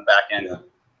sites on the back end in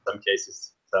some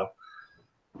cases. So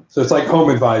it's like Home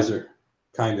Advisor,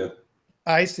 kind of.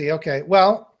 I see. Okay.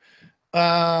 Well,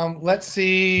 let's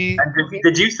see.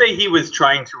 Did you say he was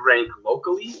trying to rank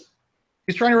locally?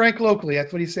 He's trying to rank locally.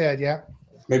 That's what he said. Yeah.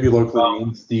 Maybe locally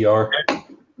means DR.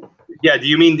 Yeah. Do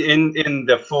you mean in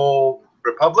the full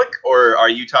Republic, or are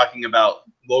you talking about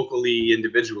locally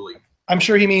individually? I'm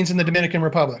sure he means in the Dominican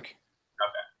Republic. Okay.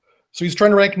 So he's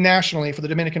trying to rank nationally for the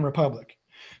Dominican Republic.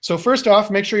 So first off,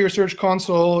 make sure your search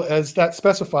console is that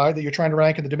specified that you're trying to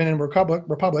rank in the Dominican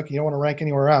Republic. You don't want to rank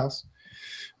anywhere else.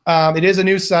 It is a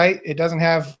new site. It doesn't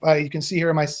have. You can see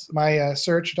here in my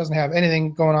search. It doesn't have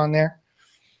anything going on there.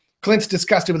 Clint's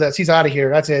disgusted with us. He's out of here.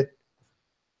 That's it.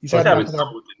 He's having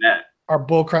trouble with the net. Our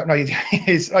bull crap. No,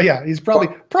 he's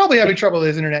probably having trouble with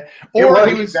his internet. Or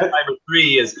he was. Cyber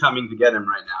 3 is coming to get him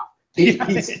right now. He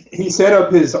set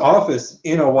up his office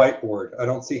in a whiteboard. I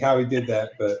don't see how he did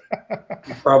that, but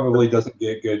he probably doesn't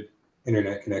get good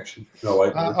internet connection. No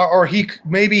whiteboard. Or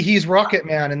maybe he's Rocket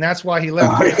Man, and that's why he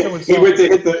left. He went to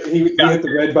hit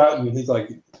the red button. He's like,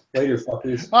 later,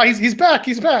 fuckers. Oh, he's back.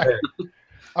 He's back.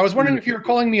 I was wondering if you were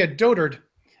calling me a dotard,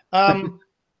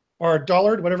 or a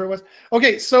dollard, whatever it was.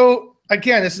 Okay, so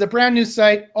again, this is a brand new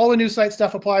site. All the new site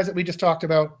stuff applies that we just talked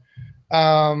about.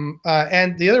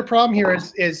 And the other problem here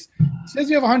is it says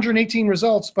you have 118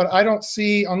 results, but I don't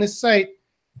see on this site.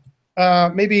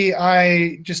 Maybe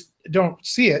I just don't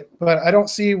see it, but I don't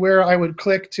see where I would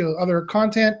click to other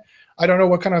content. I don't know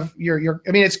what kind of your.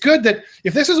 I mean, it's good that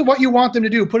if this is what you want them to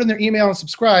do, put in their email and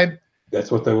subscribe.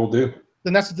 That's what they will do.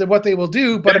 Then that's what they will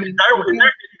do. But I mean, is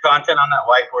there content on that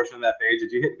white portion of that page?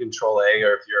 Did you hit Control A,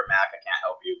 or if you're a Mac, I can't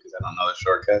help you because I don't know the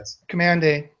shortcuts. Command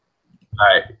A. All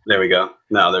right, there we go.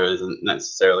 No, there isn't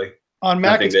necessarily. On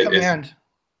Mac, it's Command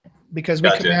because we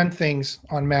command things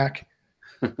on Mac.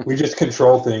 We just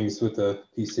control things with the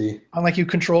PC. Unlike you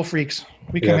control freaks,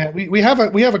 we command. We have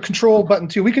a control button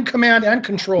too. We can command and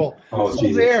control. Oh,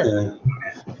 so there.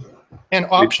 Yeah. And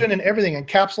option and everything, and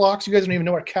caps locks. You guys don't even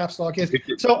know what caps lock is.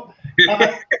 So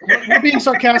we're being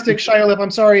sarcastic, Shia. I'm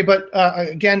sorry, but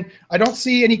again, I don't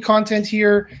see any content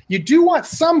here. You do want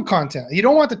some content. You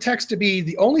don't want the text to be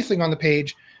the only thing on the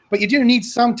page, but you do need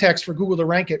some text for Google to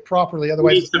rank it properly.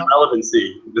 Otherwise, you need some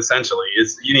relevancy. Essentially,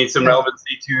 you need some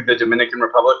relevancy to the Dominican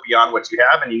Republic beyond what you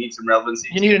have, and you need some relevancy.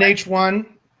 You need an H1,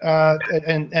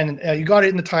 and you got it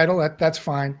in the title. That's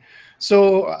fine.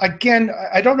 So again,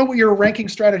 I don't know what your ranking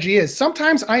strategy is.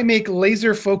 Sometimes I make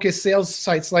laser-focused sales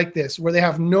sites like this where they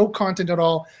have no content at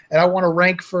all, and I want to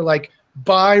rank for like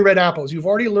buy red apples. You've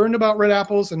already learned about red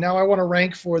apples, and now I want to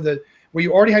rank for where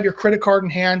you already have your credit card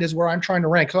in hand is where I'm trying to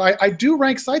rank. So I do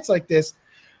rank sites like this,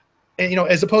 and,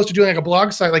 as opposed to doing like a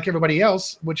blog site like everybody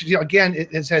else, which again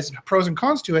it has pros and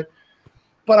cons to it.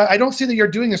 But I don't see that you're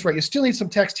doing this right. You still need some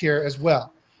text here as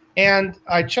well. And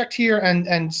I checked here,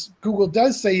 and Google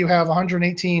does say you have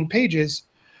 118 pages.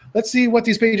 Let's see what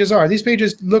these pages are. These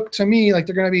pages look to me like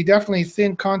they're going to be definitely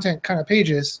thin content kind of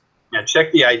pages. Yeah, check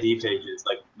the ID pages,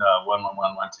 like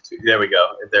 111, There we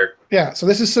go. Yeah, so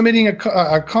this is submitting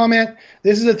a comment.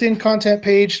 This is a thin content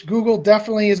page. Google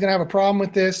definitely is going to have a problem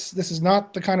with this. This is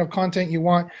not the kind of content you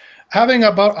want. Having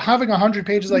 100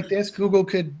 pages like this, Google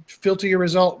could filter your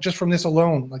result just from this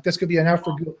alone. Like this could be enough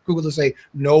for Google to say,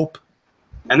 nope.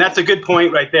 And that's a good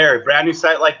point right there. A brand new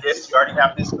site like this, you already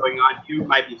have this going on. You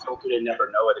might be filtered and never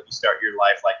know it if you start your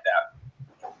life like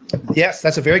that. Yes,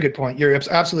 that's a very good point. You're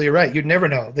absolutely right. You'd never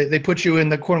know. They put you in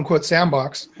the quote-unquote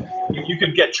sandbox. You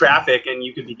could get traffic, and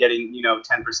you could be getting 10%,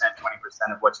 20%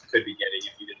 of what you could be getting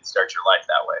if you didn't start your life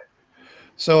that way.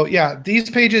 So yeah,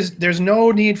 these pages, there's no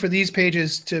need for these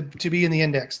pages to be in the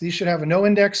index. These should have a no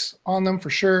index on them for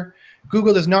sure.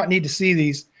 Google does not need to see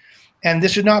these. And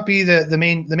this should not be the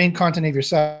main content of your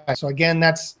site. So again,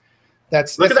 that's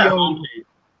look at that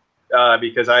homepage,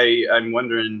 because I'm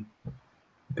wondering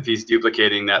if he's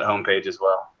duplicating that homepage as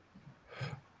well.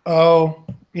 Oh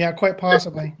yeah, quite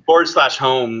possibly.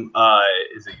 /home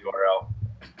is a URL.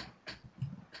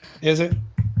 Is it?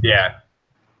 Yeah.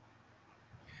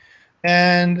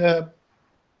 And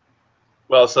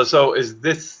well, so is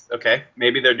this okay?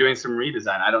 Maybe they're doing some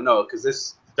redesign. I don't know, because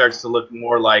this starts to look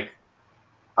more like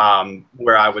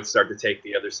where I would start to take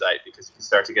the other site, because you can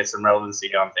start to get some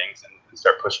relevancy on things and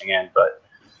start pushing in. But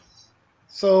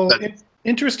so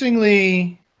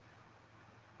interestingly,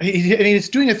 it's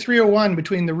doing a 301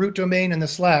 between the root domain and the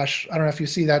slash. I don't know if you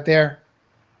see that there.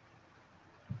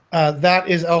 That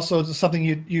is also something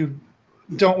you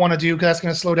don't want to do, because that's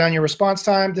going to slow down your response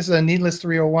time. This is a needless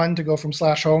 301 to go from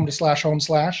 /home to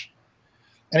 /home/.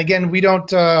 And again, we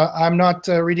don't. I'm not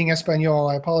reading Espanol.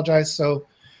 I apologize. So.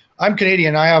 I'm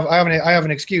Canadian. I have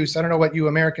an excuse. I don't know what you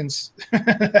Americans.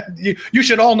 you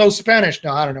should all know Spanish.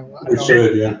 No, I don't know. You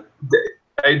should, yeah.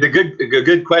 The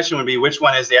good question would be, which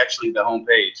one is actually the home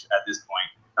page at this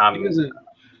point?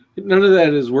 None of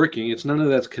that is working. It's none of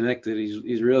that's connected.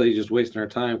 He's really just wasting our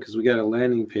time, because we got a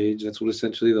landing page. That's what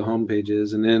essentially the home page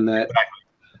is, and then that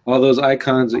all those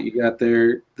icons that you got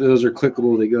there, those are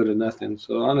clickable. They go to nothing.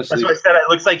 So honestly, that's what I said. It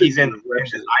looks like he's in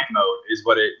design mode, is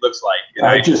what it looks like.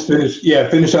 I just finished. Yeah,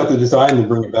 finish out the design and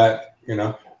bring it back.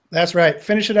 That's right.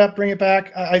 Finish it up, bring it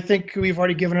back. I think we've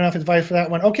already given enough advice for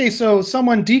that one. Okay, so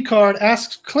someone Dcard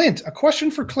asks Clint a question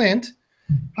for Clint.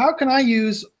 How can I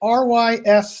use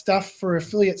RYS stuff for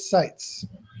affiliate sites?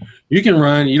 You can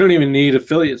run. You don't even need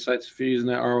affiliate sites if you're using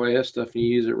that RYS stuff and you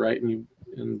use it right and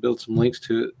build some links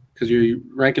to it. Because you're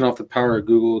ranking off the power of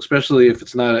Google, especially if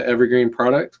it's not an evergreen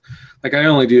product. Like I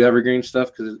only do evergreen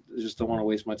stuff because I just don't want to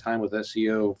waste my time with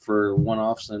SEO for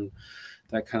one-offs, and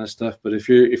that kind of stuff. But if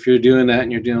you're doing that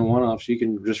and you're doing one-offs, you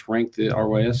can just rank the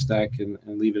RYS stack and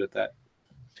leave it at that.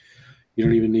 You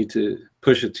don't even need to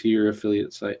push it to your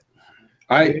affiliate site.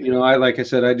 I like I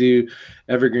said, I do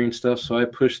evergreen stuff, so I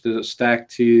push the stack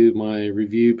to my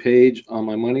review page on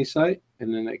my money site,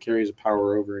 and then that carries a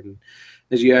power over. And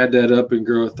as you add that up and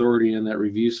grow authority on that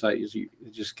review site,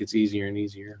 it just gets easier and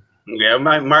easier. Yeah,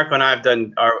 Marco and I have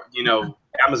done our,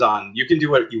 Amazon. You can do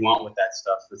what you want with that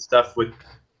stuff. The stuff with,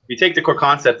 you take the core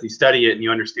concept, you study it, and you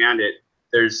understand it.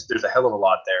 There's a hell of a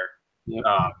lot there. Yep.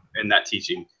 In that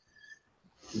teaching.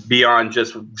 Beyond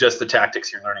just the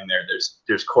tactics you're learning there,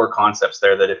 there's core concepts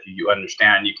there that if you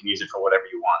understand, you can use it for whatever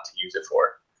you want to use it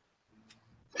for.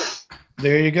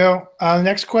 There you go.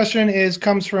 Next question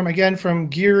comes from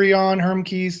Girion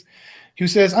Hermkeys, who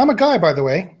says, "I'm a guy, by the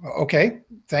way." Okay,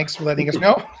 thanks for letting us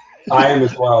know. I am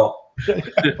as well.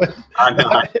 I'm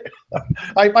not.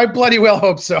 I bloody well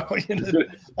hope so.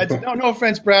 No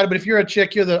offense, Brad, but if you're a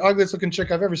chick, you're the ugliest looking chick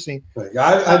I've ever seen.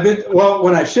 I've been, well,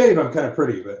 when I shave, I'm kind of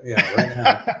pretty, but yeah, right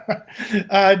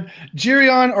now.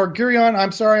 Gurion,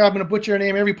 I'm sorry, I'm going to butcher your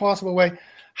name every possible way.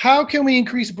 How can we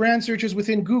increase brand searches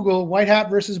within Google, white hat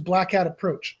versus black hat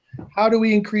approach? How do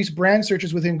we increase brand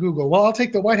searches within Google? Well, I'll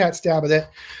take the white hat stab at it.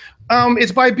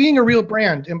 It's by being a real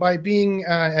brand and by being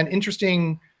an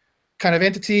interesting kind of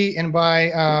entity, and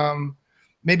by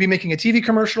maybe making a TV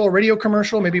commercial, a radio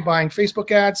commercial, maybe buying Facebook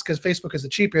ads, because Facebook is the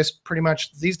cheapest pretty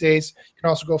much these days. You can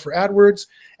also go for AdWords,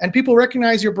 and people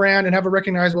recognize your brand and have a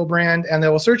recognizable brand, and they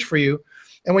will search for you.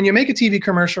 And when you make a TV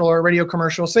commercial or a radio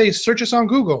commercial, say search us on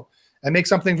Google, and make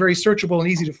something very searchable and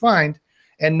easy to find,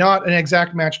 and not an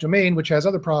exact match domain, which has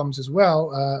other problems as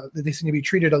well. They seem to be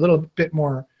treated a little bit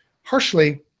more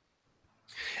harshly.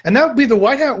 And that would be the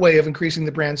white hat way of increasing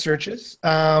the brand searches.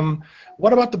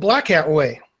 What about the black hat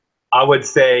way? I would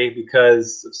say,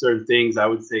 because of certain things, I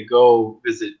would say go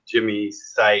visit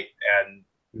Jimmy's site and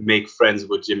make friends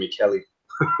with Jimmy Kelly.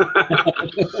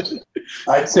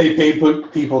 I'd say pay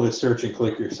people to search and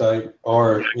click your site,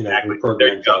 or exactly.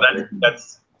 There you go.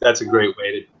 That's a great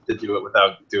way to do it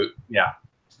without yeah.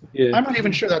 I'm not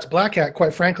even sure that's black hat,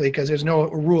 quite frankly, because there's no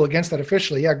rule against that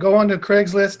officially. Yeah, go on to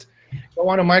Craigslist, go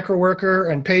on to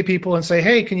MicroWorker, and pay people and say,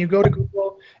 hey, can you go to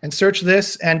Google and search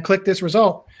this and click this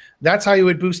result? That's how you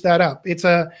would boost that up.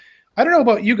 I don't know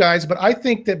about you guys, but I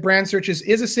think that brand searches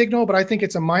is a signal, but I think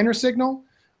it's a minor signal.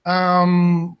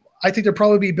 I think there'd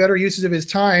probably be better uses of his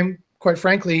time, quite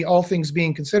frankly, all things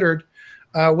being considered.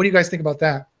 What do you guys think about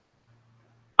that?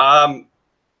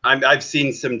 I've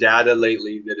seen some data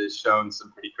lately that has shown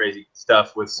some pretty crazy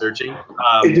stuff with searching.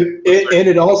 And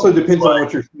it also depends on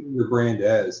what you're seeing your brand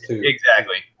as, too.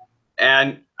 Exactly.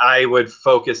 And I would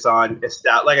focus on,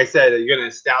 like I said, you're going to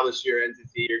establish your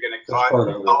entity, you're going to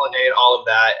consolidate all of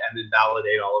that, and then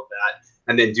validate all of that,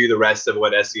 and then do the rest of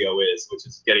what SEO is, which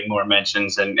is getting more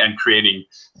mentions and creating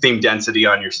theme density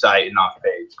on your site and off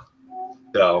page.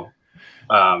 So,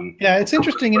 yeah, it's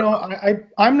interesting.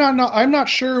 I'm not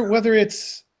sure whether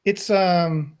it's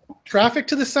traffic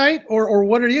to the site or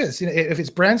what it is. If it's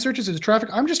brand searches, it's traffic.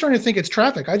 I'm just starting to think it's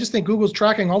traffic. I just think Google's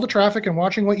tracking all the traffic and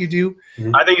watching what you do.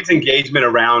 I think it's engagement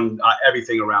around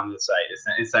everything around the site.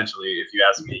 Essentially, if you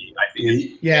ask me, I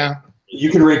think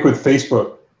you can rank with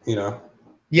Facebook.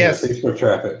 Yes, Facebook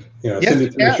traffic. Send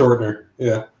it to the shortener.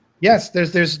 Yeah. Yes,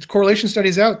 there's correlation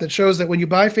studies out that shows that when you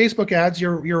buy Facebook ads,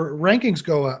 your rankings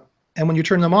go up, and when you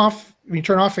turn them off,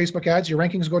 Facebook ads, your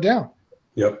rankings go down.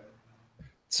 Yep.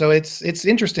 So it's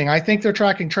interesting. I think they're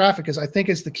tracking traffic, because I think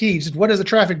it's the key. Just what does the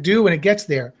traffic do when it gets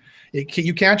there?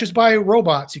 You can't just buy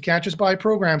robots. You can't just buy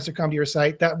programs to come to your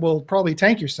site. That will probably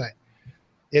tank your site.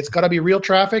 It's got to be real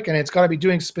traffic, and it's got to be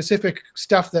doing specific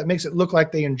stuff that makes it look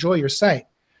like they enjoy your site.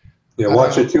 Yeah,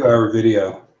 watch a 2-hour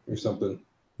video or something.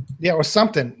 Yeah, or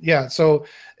something. Yeah, so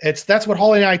that's what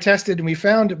Holly and I tested, and we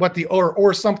found what the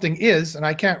or something is, and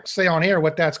I can't say on air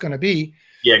what that's going to be.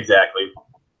 Yeah, exactly.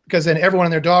 Because then everyone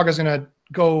and their dog is going to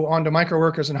go onto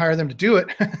MicroWorkers and hire them to do it,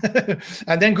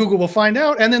 and then Google will find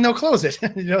out, and then they'll close it.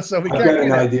 So we I've got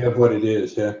an idea of what it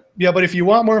is. Yeah. Yeah, but if you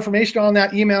want more information on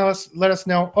that, email us. Let us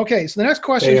know. Okay, so the next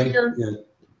question here. Yeah.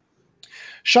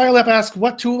 Shylep asked,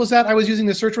 "What tool was that? I was using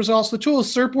the search results. The tool is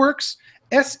SERPWorks,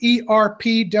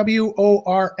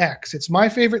 SERPWORX. It's my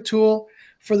favorite tool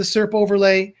for the SERP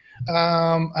overlay.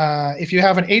 If you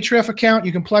have an Ahrefs account,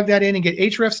 you can plug that in and get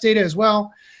Ahrefs data as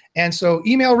well. And so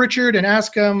email Richard and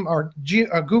ask him, or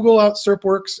Google out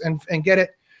SERPWorks and get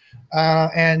it.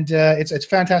 It's a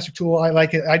fantastic tool. I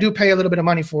like it. I do pay a little bit of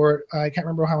money for it. I can't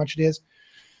remember how much it is.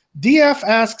 DF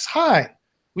asks, hi.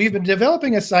 We've been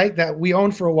developing a site that we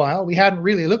owned for a while. We hadn't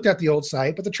really looked at the old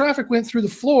site, but the traffic went through the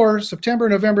floor September,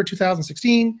 November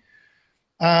 2016.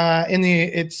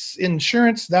 It's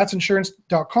insurance. That's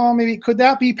insurance.com. Maybe could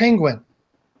that be Penguin?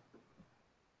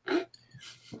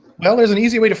 Well, there's an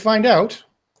easy way to find out.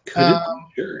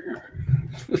 Sure.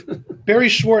 Barry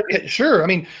Schwartz, sure. I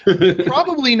mean,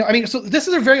 probably no. I mean, so this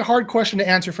is a very hard question to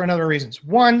answer for a number of reasons.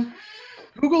 One,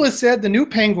 Google has said the new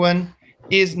Penguin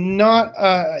is not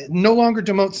no longer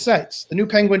demotes sites. The new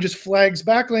Penguin just flags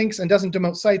backlinks and doesn't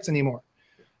demote sites anymore.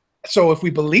 So if we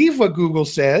believe what Google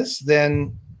says,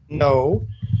 then no.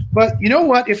 But you know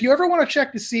what? If you ever want to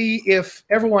check to see if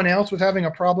everyone else was having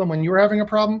a problem when you were having a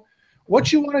problem,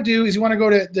 what you want to do is you want to go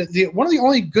to one of the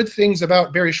only good things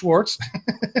about Barry Schwartz.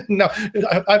 No,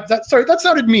 sorry, that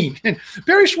sounded mean.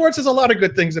 Barry Schwartz has a lot of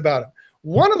good things about him.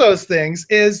 One of those things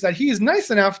is that he is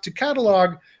nice enough to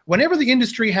catalog whenever the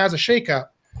industry has a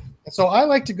shakeup. And so I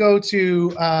like to go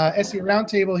to SEO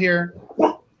Roundtable here,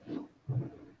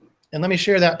 and let me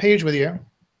share that page with you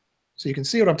so you can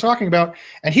see what I'm talking about.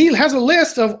 And he has a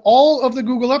list of all of the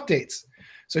Google updates.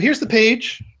 So here's the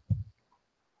page.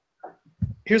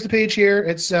 Here's the page here.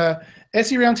 It's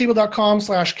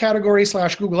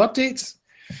seroundtable.com/category/Google updates.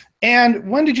 And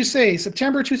when did you say?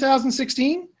 September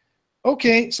 2016?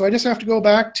 Okay, so I just have to go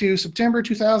back to September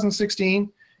 2016.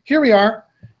 Here we are.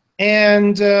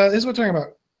 And this is what we're talking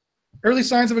about. Early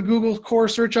signs of a Google core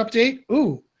search update.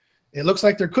 Ooh, it looks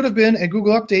like there could have been a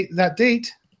Google update that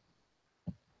date.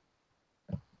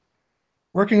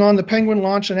 Working on the Penguin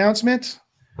launch announcement.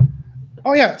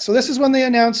 Oh yeah, so this is when they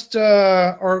announced,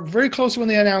 or very close to when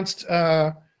they announced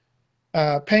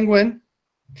Penguin.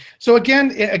 So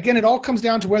again, it all comes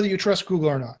down to whether you trust Google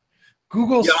or not.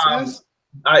 Google says.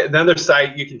 Another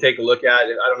site you can take a look at.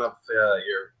 I don't know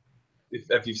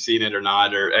if you've seen it or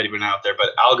not, or anyone out there, but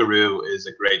Algoroo is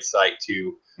a great site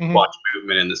to watch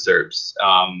movement in the SERPs.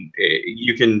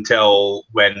 You can tell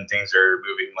when things are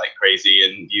moving like crazy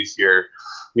and use your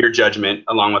judgment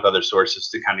along with other sources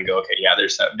to kind of go, okay, yeah,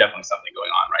 there's definitely something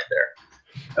going on right there.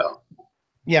 So.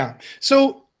 Yeah.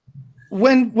 So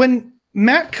when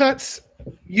Matt Cutts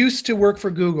used to work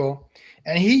for Google,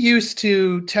 and he used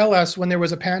to tell us when there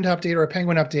was a Panda update or a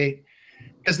Penguin update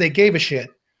because they gave a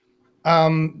shit.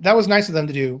 That was nice of them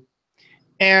to do.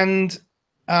 And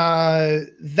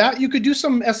that you could do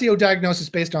some SEO diagnosis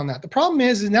based on that. The problem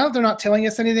is now that they're not telling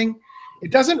us anything,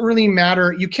 it doesn't really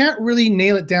matter. You can't really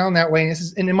nail it down that way.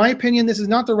 And in my opinion, this is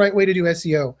not the right way to do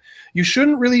SEO. You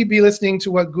shouldn't really be listening to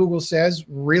what Google says,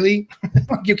 really.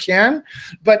 You can,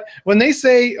 but when they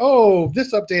say, oh,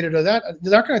 this updated or that,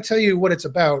 they're not going to tell you what it's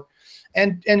about.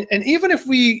 And even if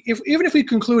we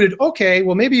concluded, okay,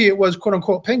 well, maybe it was quote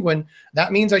unquote Penguin,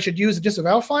 that means I should use a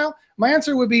disavow file. My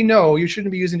answer would be no, you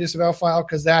shouldn't be using disavow file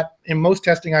because that, in most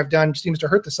testing I've done, seems to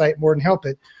hurt the site more than help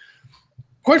it.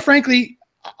 Quite frankly,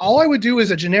 all I would do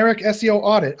is a generic SEO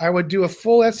audit. I would do a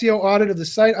full SEO audit of the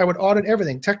site. I would audit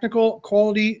everything, technical,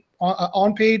 quality,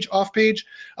 on page, off page.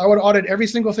 I would audit every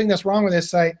single thing that's wrong with this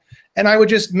site, and I would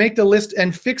just make the list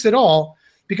and fix it all.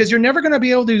 Because you're never going to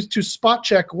be able to spot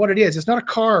check what it is. It's not a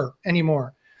car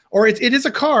anymore. Or it is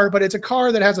a car, but it's a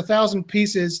car that has 1,000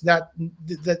 pieces that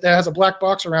has a black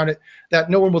box around it that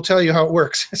no one will tell you how it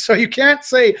works. So you can't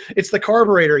say it's the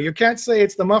carburetor. You can't say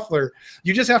it's the muffler.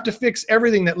 You just have to fix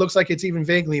everything that looks like it's even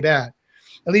vaguely bad.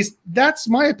 At least that's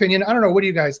my opinion. I don't know. What do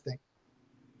you guys think?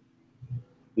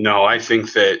 No, I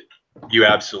think that you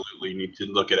absolutely need to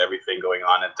look at everything going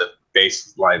on at the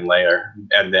baseline layer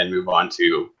and then move on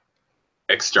to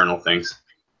external things.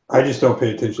 I just don't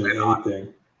pay attention to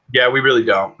anything. Yeah, we really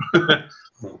don't.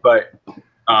 But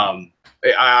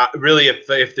really,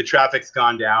 if the traffic's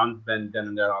gone down, then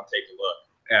I'll take a look.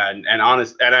 And I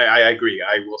agree.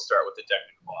 I will start with the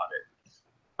technical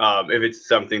audit. If it's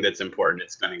something that's important,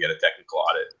 it's going to get a technical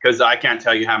audit. Because I can't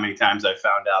tell you how many times I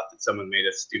found out that someone made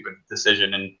a stupid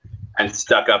decision and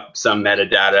stuck up some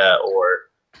metadata or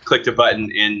clicked a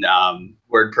button in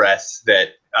WordPress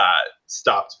that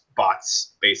stopped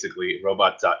bots, basically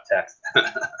robots.txt.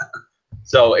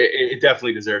 So it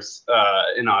definitely deserves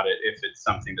an audit if it's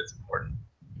something that's important.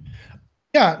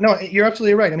 Yeah, no, you're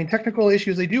absolutely right. I mean, technical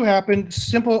issues, they do happen.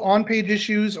 Simple on-page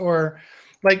issues, or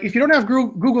like if you don't have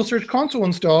Google Search Console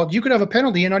installed, you could have a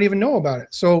penalty and not even know about it.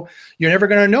 So you're never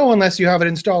going to know unless you have it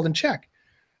installed and check.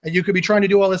 And you could be trying to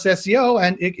do all this SEO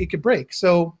and it could break.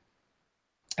 So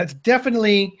that's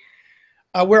definitely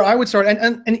where I would start.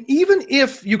 And even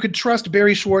if you could trust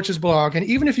Barry Schwartz's blog, and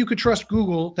even if you could trust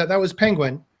Google that was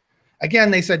Penguin,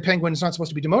 again, they said Penguin is not supposed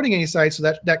to be demoting any sites, so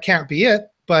that can't be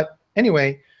it. But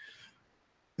anyway,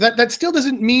 that still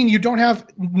doesn't mean you don't have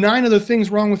 9 other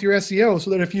things wrong with your SEO, so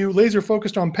that if you laser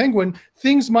focused on Penguin,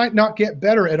 things might not get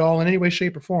better at all in any way,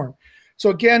 shape, or form.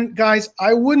 So again, guys,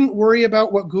 I wouldn't worry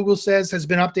about what Google says has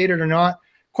been updated or not.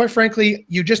 quite frankly,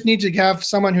 you just need to have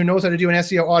someone who knows how to do an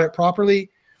SEO audit properly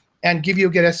and give you a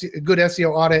good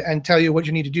SEO audit and tell you what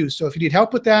you need to do. So if you need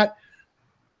help with that,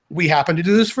 we happen to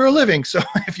do this for a living. So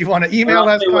if you want to email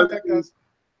us, contact us.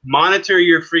 Monitor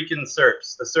your freaking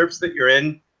SERPs, the SERPs that you're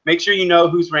in. Make sure you know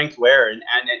who's ranked where, and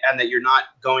that you're not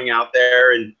going out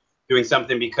there and doing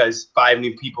something because 5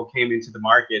 new people came into the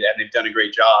market and they've done a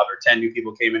great job, or 10 new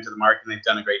people came into the market and they've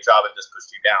done a great job and just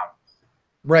pushed you down.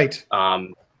 Right.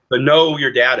 But know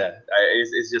your data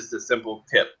is just a simple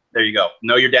tip. There you go.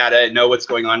 Know your data. Know what's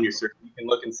going on in your search. You can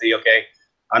look and see, okay,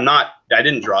 I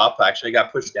didn't drop. Actually, I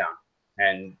got pushed down,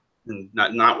 and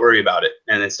not worry about it,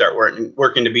 and then start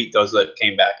working to beat those that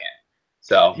came back in.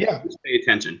 So yeah, just pay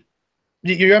attention.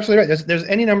 You're absolutely right. There's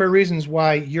any number of reasons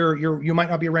why you might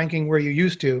not be ranking where you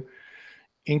used to,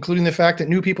 including the fact that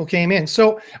new people came in.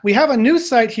 So we have a new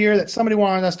site here that somebody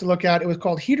wanted us to look at. It was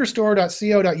called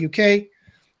heaterstore.co.uk.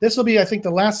 This will be, I think,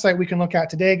 the last site we can look at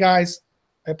today, guys.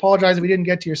 I apologize if we didn't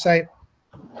get to your site.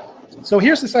 So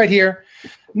here's the site here.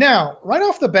 Now, right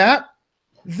off the bat,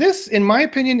 this, in my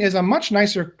opinion, is a much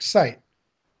nicer site.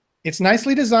 It's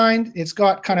nicely designed. It's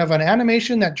got kind of an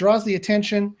animation that draws the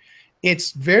attention.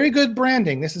 It's very good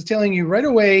branding. This is telling you right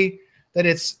away that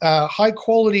it's a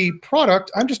high-quality product.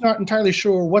 I'm just not entirely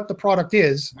sure what the product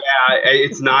is. Yeah,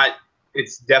 it's not.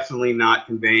 It's definitely not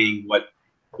conveying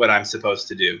what I'm supposed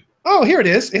to do. Oh, here it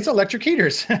is. It's electric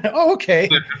heaters. Oh, okay.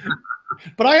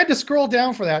 But I had to scroll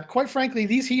down for that. Quite frankly,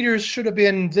 these heaters should have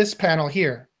been this panel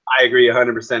here. I agree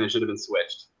 100%. It should have been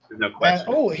switched. There's no question.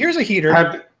 Oh, here's a heater.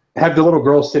 Have the little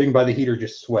girl sitting by the heater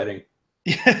just sweating.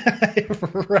 Yeah,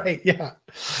 right. Yeah.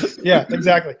 Yeah,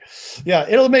 exactly. Yeah,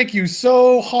 it'll make you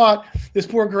so hot. This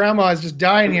poor grandma is just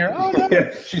dying here. Oh, no.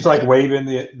 Yeah, she's like waving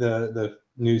the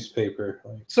newspaper.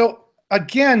 So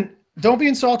again, don't be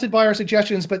insulted by our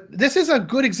suggestions, but this is a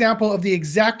good example of the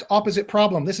exact opposite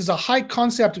problem. This is a high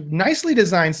concept, nicely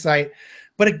designed site,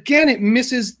 but again, it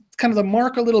misses kind of the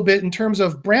mark a little bit in terms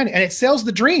of branding, and it sells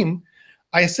the dream.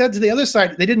 I said to the other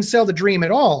side, they didn't sell the dream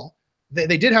at all.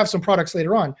 They did have some products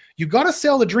later on. You got to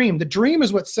sell the dream. The dream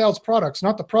is what sells products,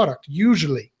 not the product,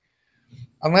 usually,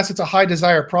 unless it's a high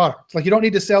desire product. Like, you don't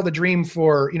need to sell the dream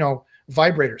for, you know,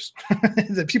 vibrators.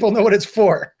 The people know what it's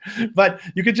for, but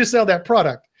you could just sell that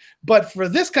product. But for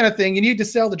this kind of thing, you need to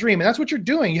sell the dream, and that's what you're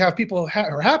doing. You have people who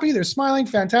are happy, they're smiling,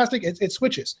 fantastic. It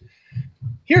switches.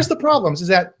 Here's the problems: is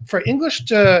that for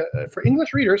English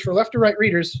readers, for left to right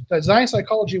readers, Design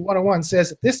Psychology 101 says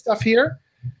that this stuff here,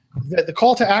 the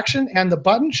call to action and the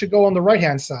button should go on the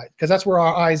right-hand side, because that's where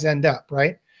our eyes end up,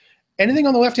 right? Anything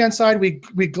on the left-hand side, we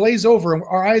glaze over, and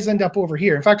our eyes end up over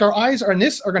here. In fact, our eyes are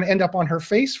going to end up on her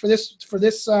face for this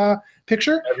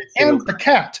picture, and the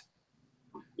cat.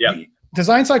 Yeah.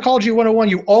 Design Psychology 101,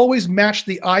 you always match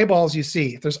the eyeballs you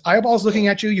see. If there's eyeballs looking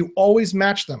at you, you always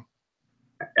match them.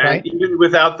 And right? even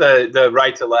without the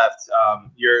right to left,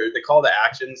 the call to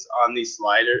actions on these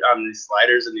sliders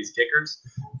and these kickers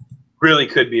really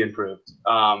could be improved.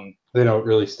 They don't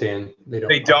really stand.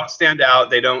 They don't stand out.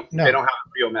 They don't have a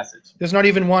real message. There's not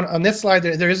even one on this slide.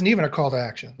 There isn't even a call to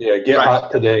action. Yeah, get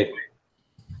hot today.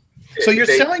 So you're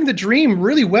selling the dream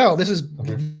really well. This is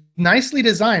nicely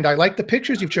designed. I like the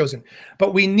pictures you've chosen,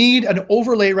 but we need an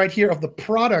overlay right here of the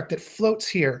product that floats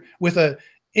here with a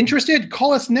interested,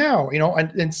 call us now, you know,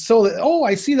 and so that, oh,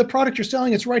 I see the product you're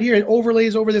selling. It's right here. It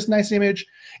overlays over this nice image.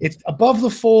 It's above the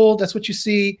fold. That's what you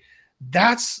see.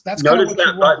 That's notice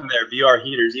that button there, VR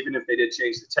heaters. Even if they did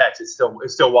change the text, it's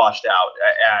still washed out.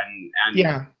 And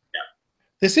yeah.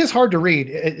 This is hard to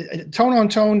read. Tone on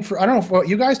tone. I don't know if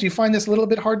you guys, do you find this a little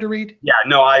bit hard to read? Yeah,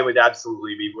 no, I would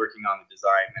absolutely be working on the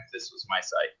design if this was my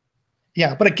site.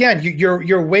 Yeah, but again,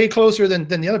 you're way closer than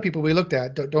the other people we looked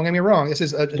at. Don't get me wrong. This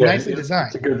is nicely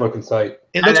designed. It's a good looking site.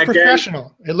 It looks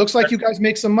professional. It looks like you guys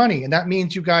make some money, and that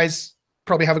means you guys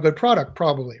probably have a good product,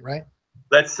 probably, right?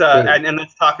 Let's and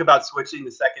let's talk about switching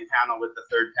the second panel with the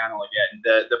third panel again.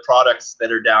 The products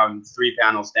that are down 3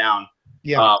 panels down.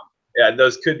 Yeah.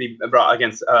 Those could be brought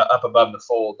against up above the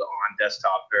fold on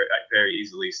desktop very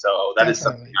easily. So that is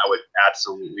something I would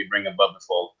absolutely bring above the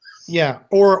fold. Yeah,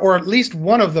 or at least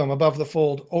one of them above the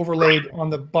fold, overlaid on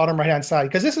the bottom right-hand side,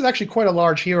 because this is actually quite a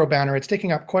large hero banner. It's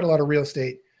taking up quite a lot of real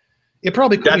estate. It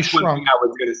probably could be shrunk. One thing I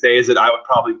was going to say is that I would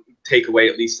probably take away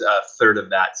at least a third of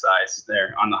that size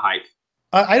there on the height.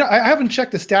 I haven't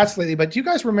checked the stats lately, but do you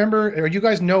guys remember, or you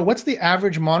guys know, what's the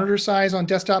average monitor size on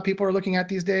desktop people are looking at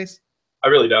these days? I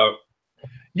really don't.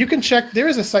 You can check. There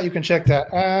is a site you can check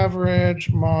that.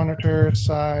 Average monitor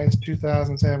size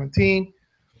 2017.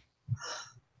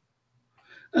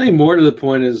 I think more to the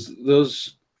point is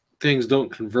those things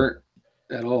don't convert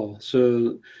at all.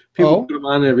 So people Oh. put them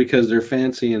on there because they're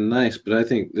fancy and nice, but I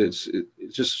think it's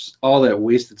just all that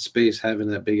wasted space having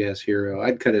that big ass hero.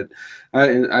 I'd cut it.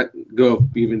 I go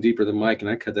even deeper than Mike, and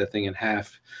I cut that thing in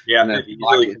half. Yeah, and it I'd easily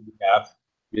block it. could be half.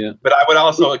 Yeah. But I would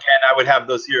also, again, I would have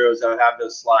those heroes. I would have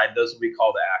those slide. Those would be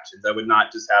call to actions. I would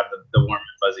not just have the warm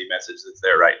and fuzzy message that's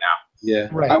there right now. Yeah,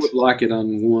 Right. I would lock it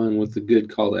on one with a good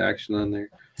call to action on there.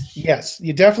 Yes,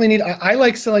 you definitely need. I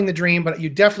like selling the dream, but you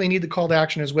definitely need the call to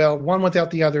action as well. One without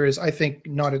the other is, I think,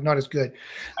 not as good.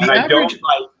 The And I don't average,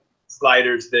 like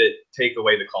sliders that take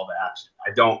away the call to action.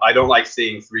 I don't like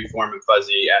seeing 3 form and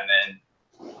fuzzy and then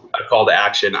a call to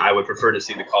action. I would prefer to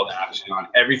see the call to action on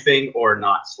everything or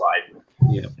not slide.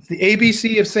 Yeah. it's the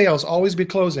ABC of sales, always be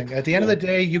closing. At the end of the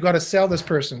day, you got to sell this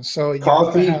person. So you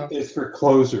Coffee gotta have- is for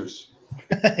closers.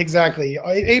 exactly.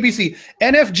 ABC,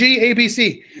 NFG,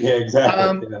 ABC. Yeah,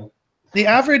 exactly. Yeah. The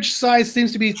average size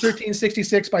seems to be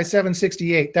 1366 by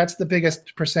 768. That's the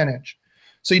biggest percentage.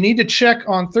 So you need to check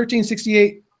on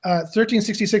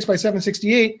 1366 by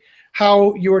 768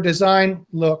 how your design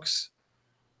looks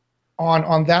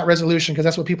on that resolution, because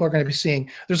that's what people are going to be seeing.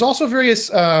 There's also various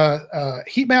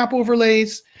heat map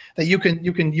overlays that you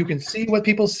can see what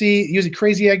people see. Use a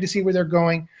crazy egg to see where they're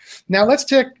going. Now let's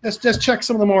just check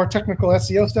some of the more technical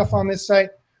SEO stuff on this site.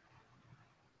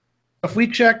 If we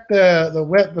check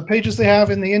the pages they have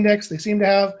in the index, they seem to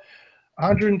have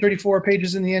 134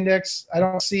 pages in the index. I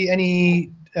don't see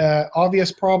any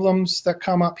obvious problems that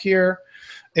come up here.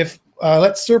 If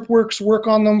let SERPworks work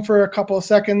on them for a couple of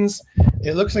seconds.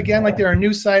 It looks again like they're a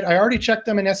new site. I already checked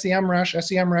them in SEMrush.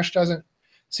 SEMrush doesn't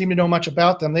seem to know much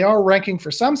about them. They are ranking for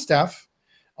some stuff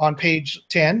on page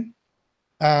 10.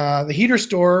 The heater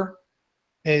store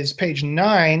is position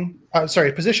 9.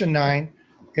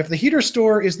 If the heater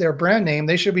store is their brand name,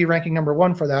 they should be ranking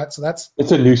 #1 for that. So that's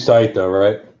It's a new site, though,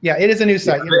 right? yeah, it is a new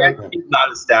site. You're right. It's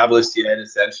not established yet,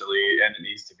 essentially, and it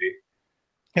needs to be.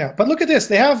 Yeah, but look at this.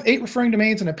 They have 8 referring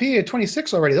domains and a PA of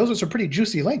 26 already. Those are some pretty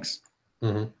juicy links.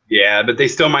 Mm-hmm. Yeah, but they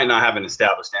still might not have an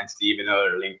established entity, even though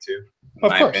they're linked to.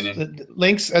 Of course,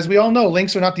 links, as we all know,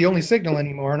 links are not the only signal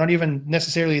anymore, not even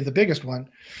necessarily the biggest one.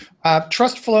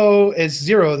 Trust flow is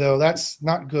 0, though. That's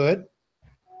not good.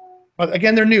 But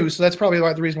again, they're new, so that's probably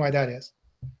the reason why that is.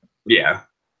 Yeah.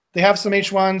 They have some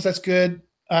H1s. That's good.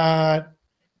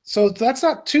 So that's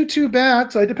not too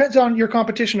bad. So it depends on your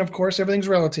competition, of course. Everything's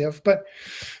relative. But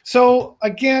so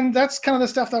again, that's kind of the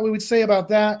stuff that we would say about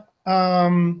that.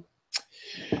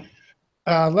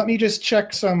 Let me just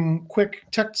check some quick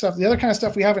tech stuff. The other kind of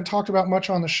stuff we haven't talked about much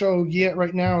on the show yet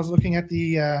right now is looking at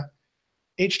the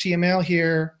HTML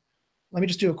here. Let me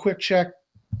just do a quick check.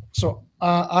 So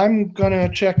I'm going to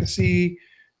check to see,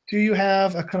 do you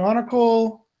have a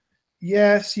canonical?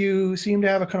 Yes, you seem to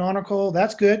have a canonical.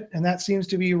 That's good, and that seems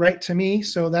to be right to me,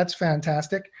 so that's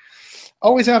fantastic.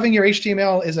 Always having your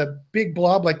HTML is a big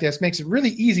blob like this makes it really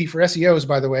easy for SEOs,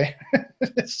 by the way.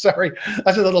 Sorry,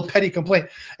 that's a little petty complaint.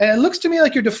 And it looks to me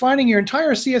like you're defining your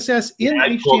entire CSS in I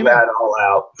HTML. pulled that all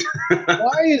out.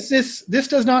 Why is this? This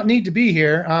does not need to be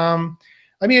here.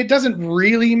 I mean, it doesn't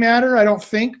really matter, I don't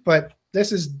think, but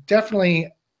this is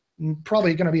definitely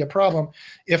probably going to be a problem.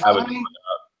 If I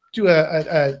do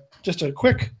just a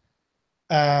quick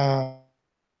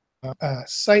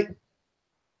site,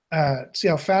 see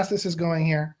how fast this is going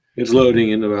here. It's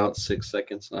loading in about 6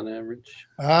 seconds on average.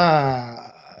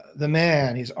 The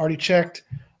man, he's already checked.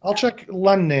 I'll check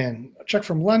London. I'll check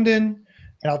from London,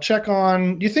 and I'll check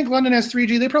on. Do you think London has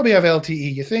 3G? They probably have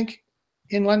LTE. You think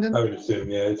in London? I would assume,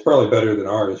 yeah. It's probably better than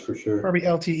ours for sure. Probably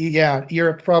LTE. Yeah,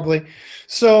 Europe probably.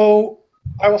 So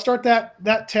I will start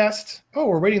that test. Oh,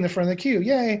 we're waiting in the front of the queue.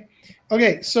 Yay.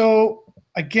 Okay, so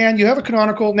again, you have a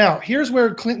canonical. Now, here's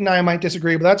where Clinton and I might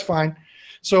disagree, but that's fine.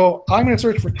 So I'm going to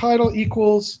search for title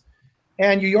equals,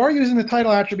 and you are using the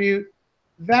title attribute.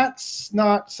 That's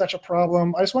not such a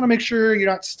problem. I just want to make sure you're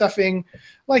not stuffing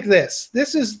like this.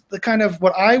 This is the kind of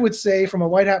what I would say from a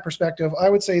white hat perspective. I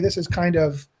would say this is kind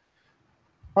of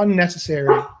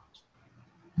unnecessary.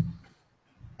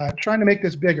 Trying to make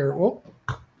this bigger. Whoa.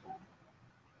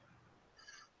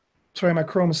 Sorry, my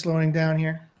Chrome is slowing down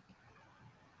here.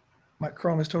 My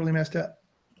Chrome is totally messed up.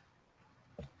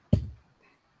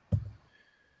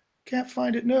 Can't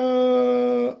find it.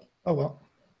 No. Oh, well.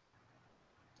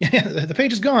 The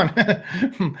page is gone.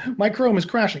 My Chrome is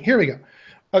crashing. Here we go.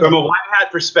 Okay. From a white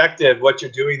hat perspective, what you're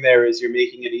doing there is you're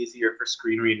making it easier for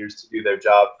screen readers to do their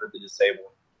job for the disabled.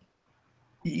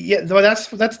 Yeah, well, that's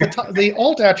the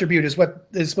alt attribute is what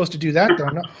is supposed to do that, though.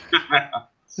 No?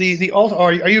 The alt.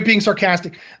 Are you being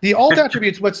sarcastic? The alt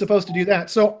attribute is what's supposed to do that.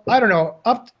 So I don't know.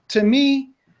 Up to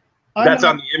me. That's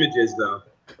on the images, though.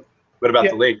 What about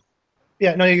the link?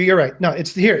 Yeah, no, you're right. No,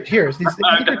 it's here. Here's the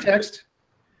anchor text.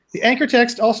 The anchor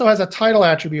text also has a title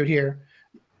attribute here.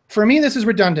 For me, this is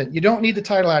redundant. You don't need the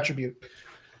title attribute.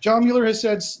 John Mueller has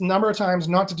said a number of times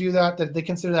not to do that, that they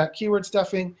consider that keyword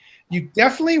stuffing. You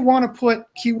definitely want to put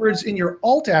keywords in your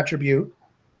alt attribute,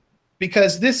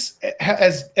 because this,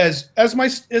 as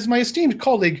my esteemed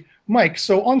colleague Mike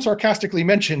so unsarcastically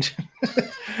mentioned,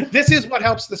 this is what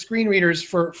helps the screen readers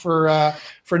for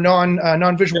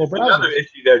non-visual browsers. Another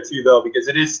issue there too, though, because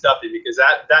it is stuffing, because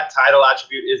that title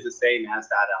attribute is the same as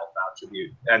that alt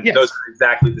attribute, and Yes. those are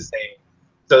exactly the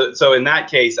same. So in that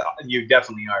case, you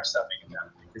definitely are stuffing it down,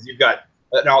 because you've got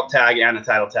an alt tag and a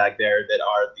title tag there that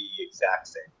are the exact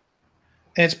same.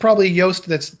 And it's probably Yoast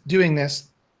that's doing this,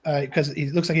 because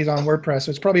it looks like he's on WordPress. So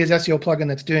it's probably his SEO plugin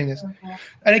that's doing this. Okay.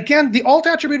 And again, the alt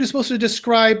attribute is supposed to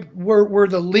describe where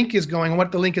the link is going and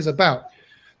what the link is about.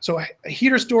 So a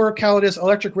heater store, Calidus,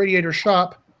 electric radiator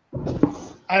shop.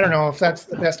 I don't know if that's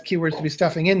the best keywords to be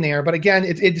stuffing in there, but again,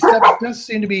 it does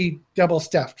seem to be double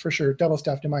stuffed for sure. Double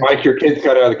stuffed in my Mike, your kid's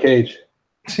got out of the cage.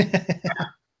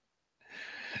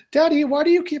 Daddy, why do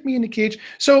you keep me in the cage?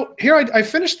 So here I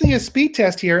finished the speed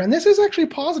test here, and this is actually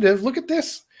positive. Look at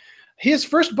this. His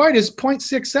first byte is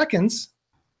 0.6 seconds.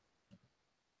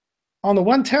 On the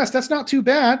one test, that's not too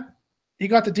bad. He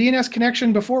got the DNS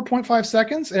connection before 0.5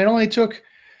 seconds, and it only took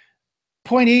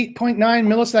 0.8, 0.9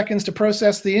 milliseconds to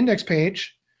process the index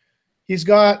page. He's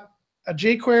got a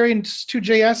jQuery and 2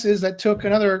 JSs that took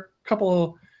another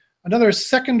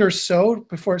second or so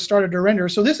before it started to render.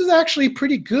 So this is actually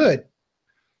pretty good.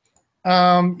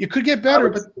 You could get better,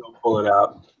 but still pull it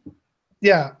out.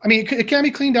 yeah, I mean, it can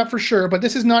be cleaned up for sure, but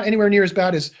this is not anywhere near as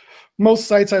bad as most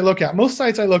sites I look at. Most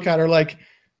sites I look at are like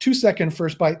 2-second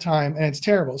first byte time, and it's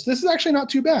terrible. So this is actually not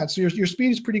too bad. So your speed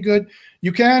is pretty good.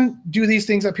 You can do these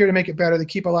things up here to make it better. The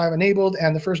keep alive enabled,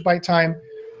 and the first byte time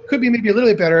could be maybe a little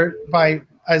bit better by,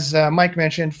 as Mike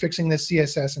mentioned, fixing the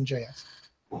CSS and JS.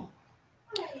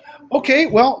 Okay,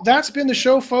 well, that's been the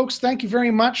show, folks. Thank you very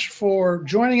much for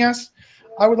joining us.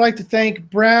 I would like to thank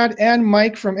Brad and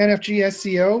Mike from NFG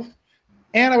SEO.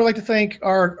 And I would like to thank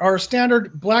our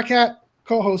standard Black Hat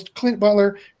co-host, Clint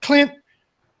Butler. Clint,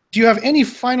 do you have any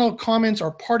final comments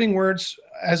or parting words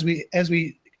as we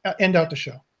end out the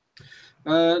show?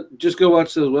 Just go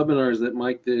watch those webinars that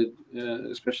Mike did,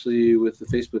 especially with the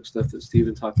Facebook stuff that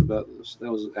Steven talked about. That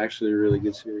was actually a really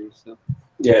good series. So.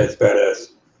 Yeah, it's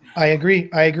badass. I agree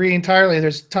entirely.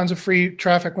 There's tons of free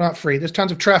traffic. Well, not free. There's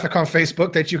tons of traffic on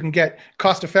Facebook that you can get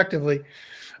cost effectively.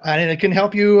 And it can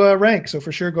help you rank. So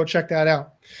for sure, go check that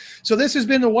out. So this has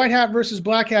been the White Hat versus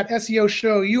Black Hat SEO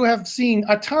show. You have seen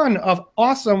a ton of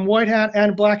awesome White Hat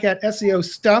and Black Hat SEO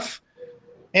stuff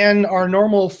and our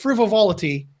normal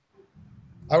frivolity.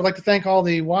 I would like to thank all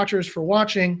the watchers for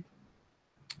watching.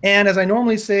 And as I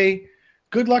normally say,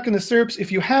 good luck in the SERPs.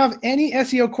 If you have any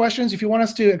SEO questions, if you want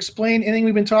us to explain anything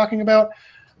we've been talking about,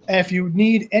 and if you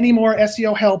need any more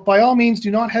SEO help, by all means,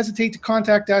 do not hesitate to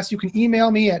contact us. You can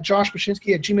email me at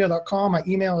joshbashinsky@gmail.com. My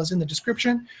email is in the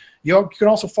description. You can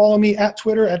also follow me at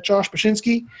Twitter at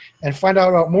joshbashinsky and find out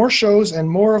about more shows and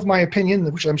more of my opinion,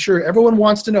 which I'm sure everyone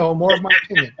wants to know, more of my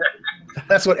opinion.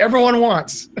 That's what everyone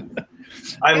wants.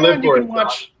 I live for it.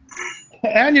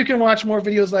 And you can watch more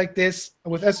videos like this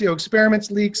with SEO experiments,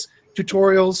 leaks,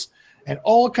 tutorials, and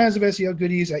all kinds of SEO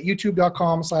goodies at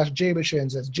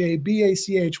youtube.com/jbashins. That's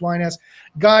JBACHYNS.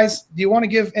 Guys, do you want to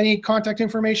give any contact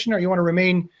information, or you want to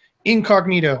remain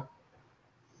incognito?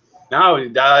 No,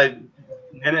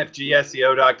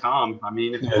 nfgseo.com. I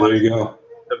mean, if you want there you go.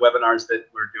 the webinars that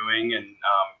we're doing,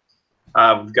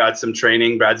 and we've got some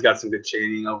training. Brad's got some good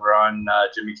training over on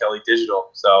Jimmy Kelly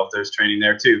Digital, so there's training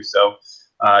there too. So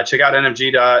check out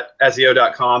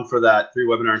nfg.seo.com for that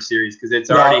 3-webinar series, because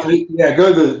it's already. Yeah,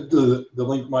 go to the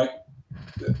link, Mike.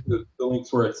 The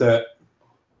link's where it's at.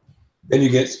 Then you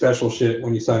get special shit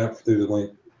when you sign up through the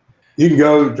link. You can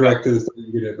go direct to the site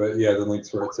and get it, but yeah, the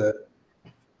link's where it's at.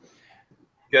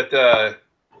 Get the,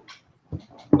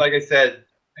 like I said,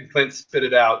 and Clint spit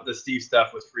it out, the Steve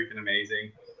stuff was freaking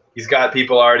amazing. He's got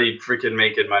people already freaking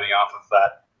making money off of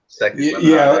that second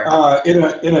webinar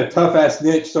there. In a tough ass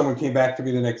niche, someone came back to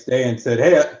me the next day and said,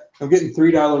 "Hey, I'm getting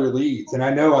 $3 leads, and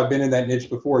I know I've been in that niche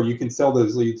before. You can sell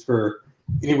those leads for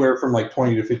anywhere from like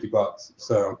 $20 to $50.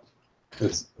 So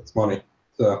it's money."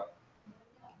 So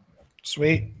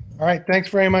Sweet. All right. Thanks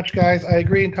very much, guys. I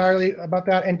agree entirely about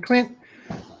that. And Clint,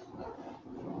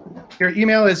 your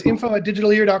email is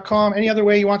info@digitalear.com. Any other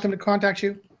way you want them to contact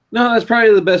you? No, that's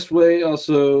probably the best way.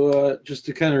 Also, just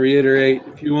to kind of reiterate,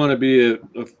 if you want to be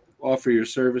offer your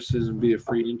services and be a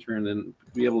free intern, then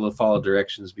be able to follow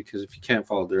directions, because if you can't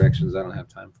follow directions, I don't have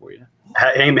time for you.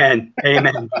 Amen.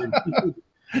 Amen.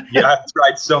 Yeah, I've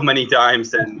tried so many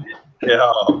times, and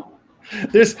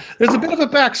There's a bit of a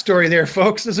backstory there,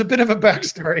 folks. There's a bit of a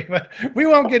backstory, but we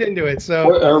won't get into it. So,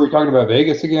 What, are we talking about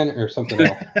Vegas again or something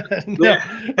else? no.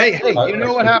 Hey, you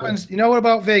know what happens? You know what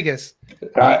about Vegas?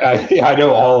 I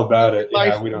know all about it.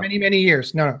 Life Yeah, we don't. many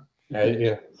years. No.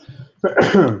 Yeah.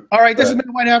 All right, this has been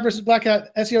the White Hat versus Black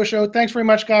Hat SEO show. Thanks very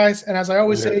much, guys. And as I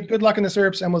always say, good luck in the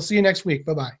SERPs, and we'll see you next week.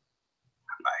 Bye-bye.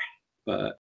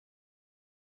 But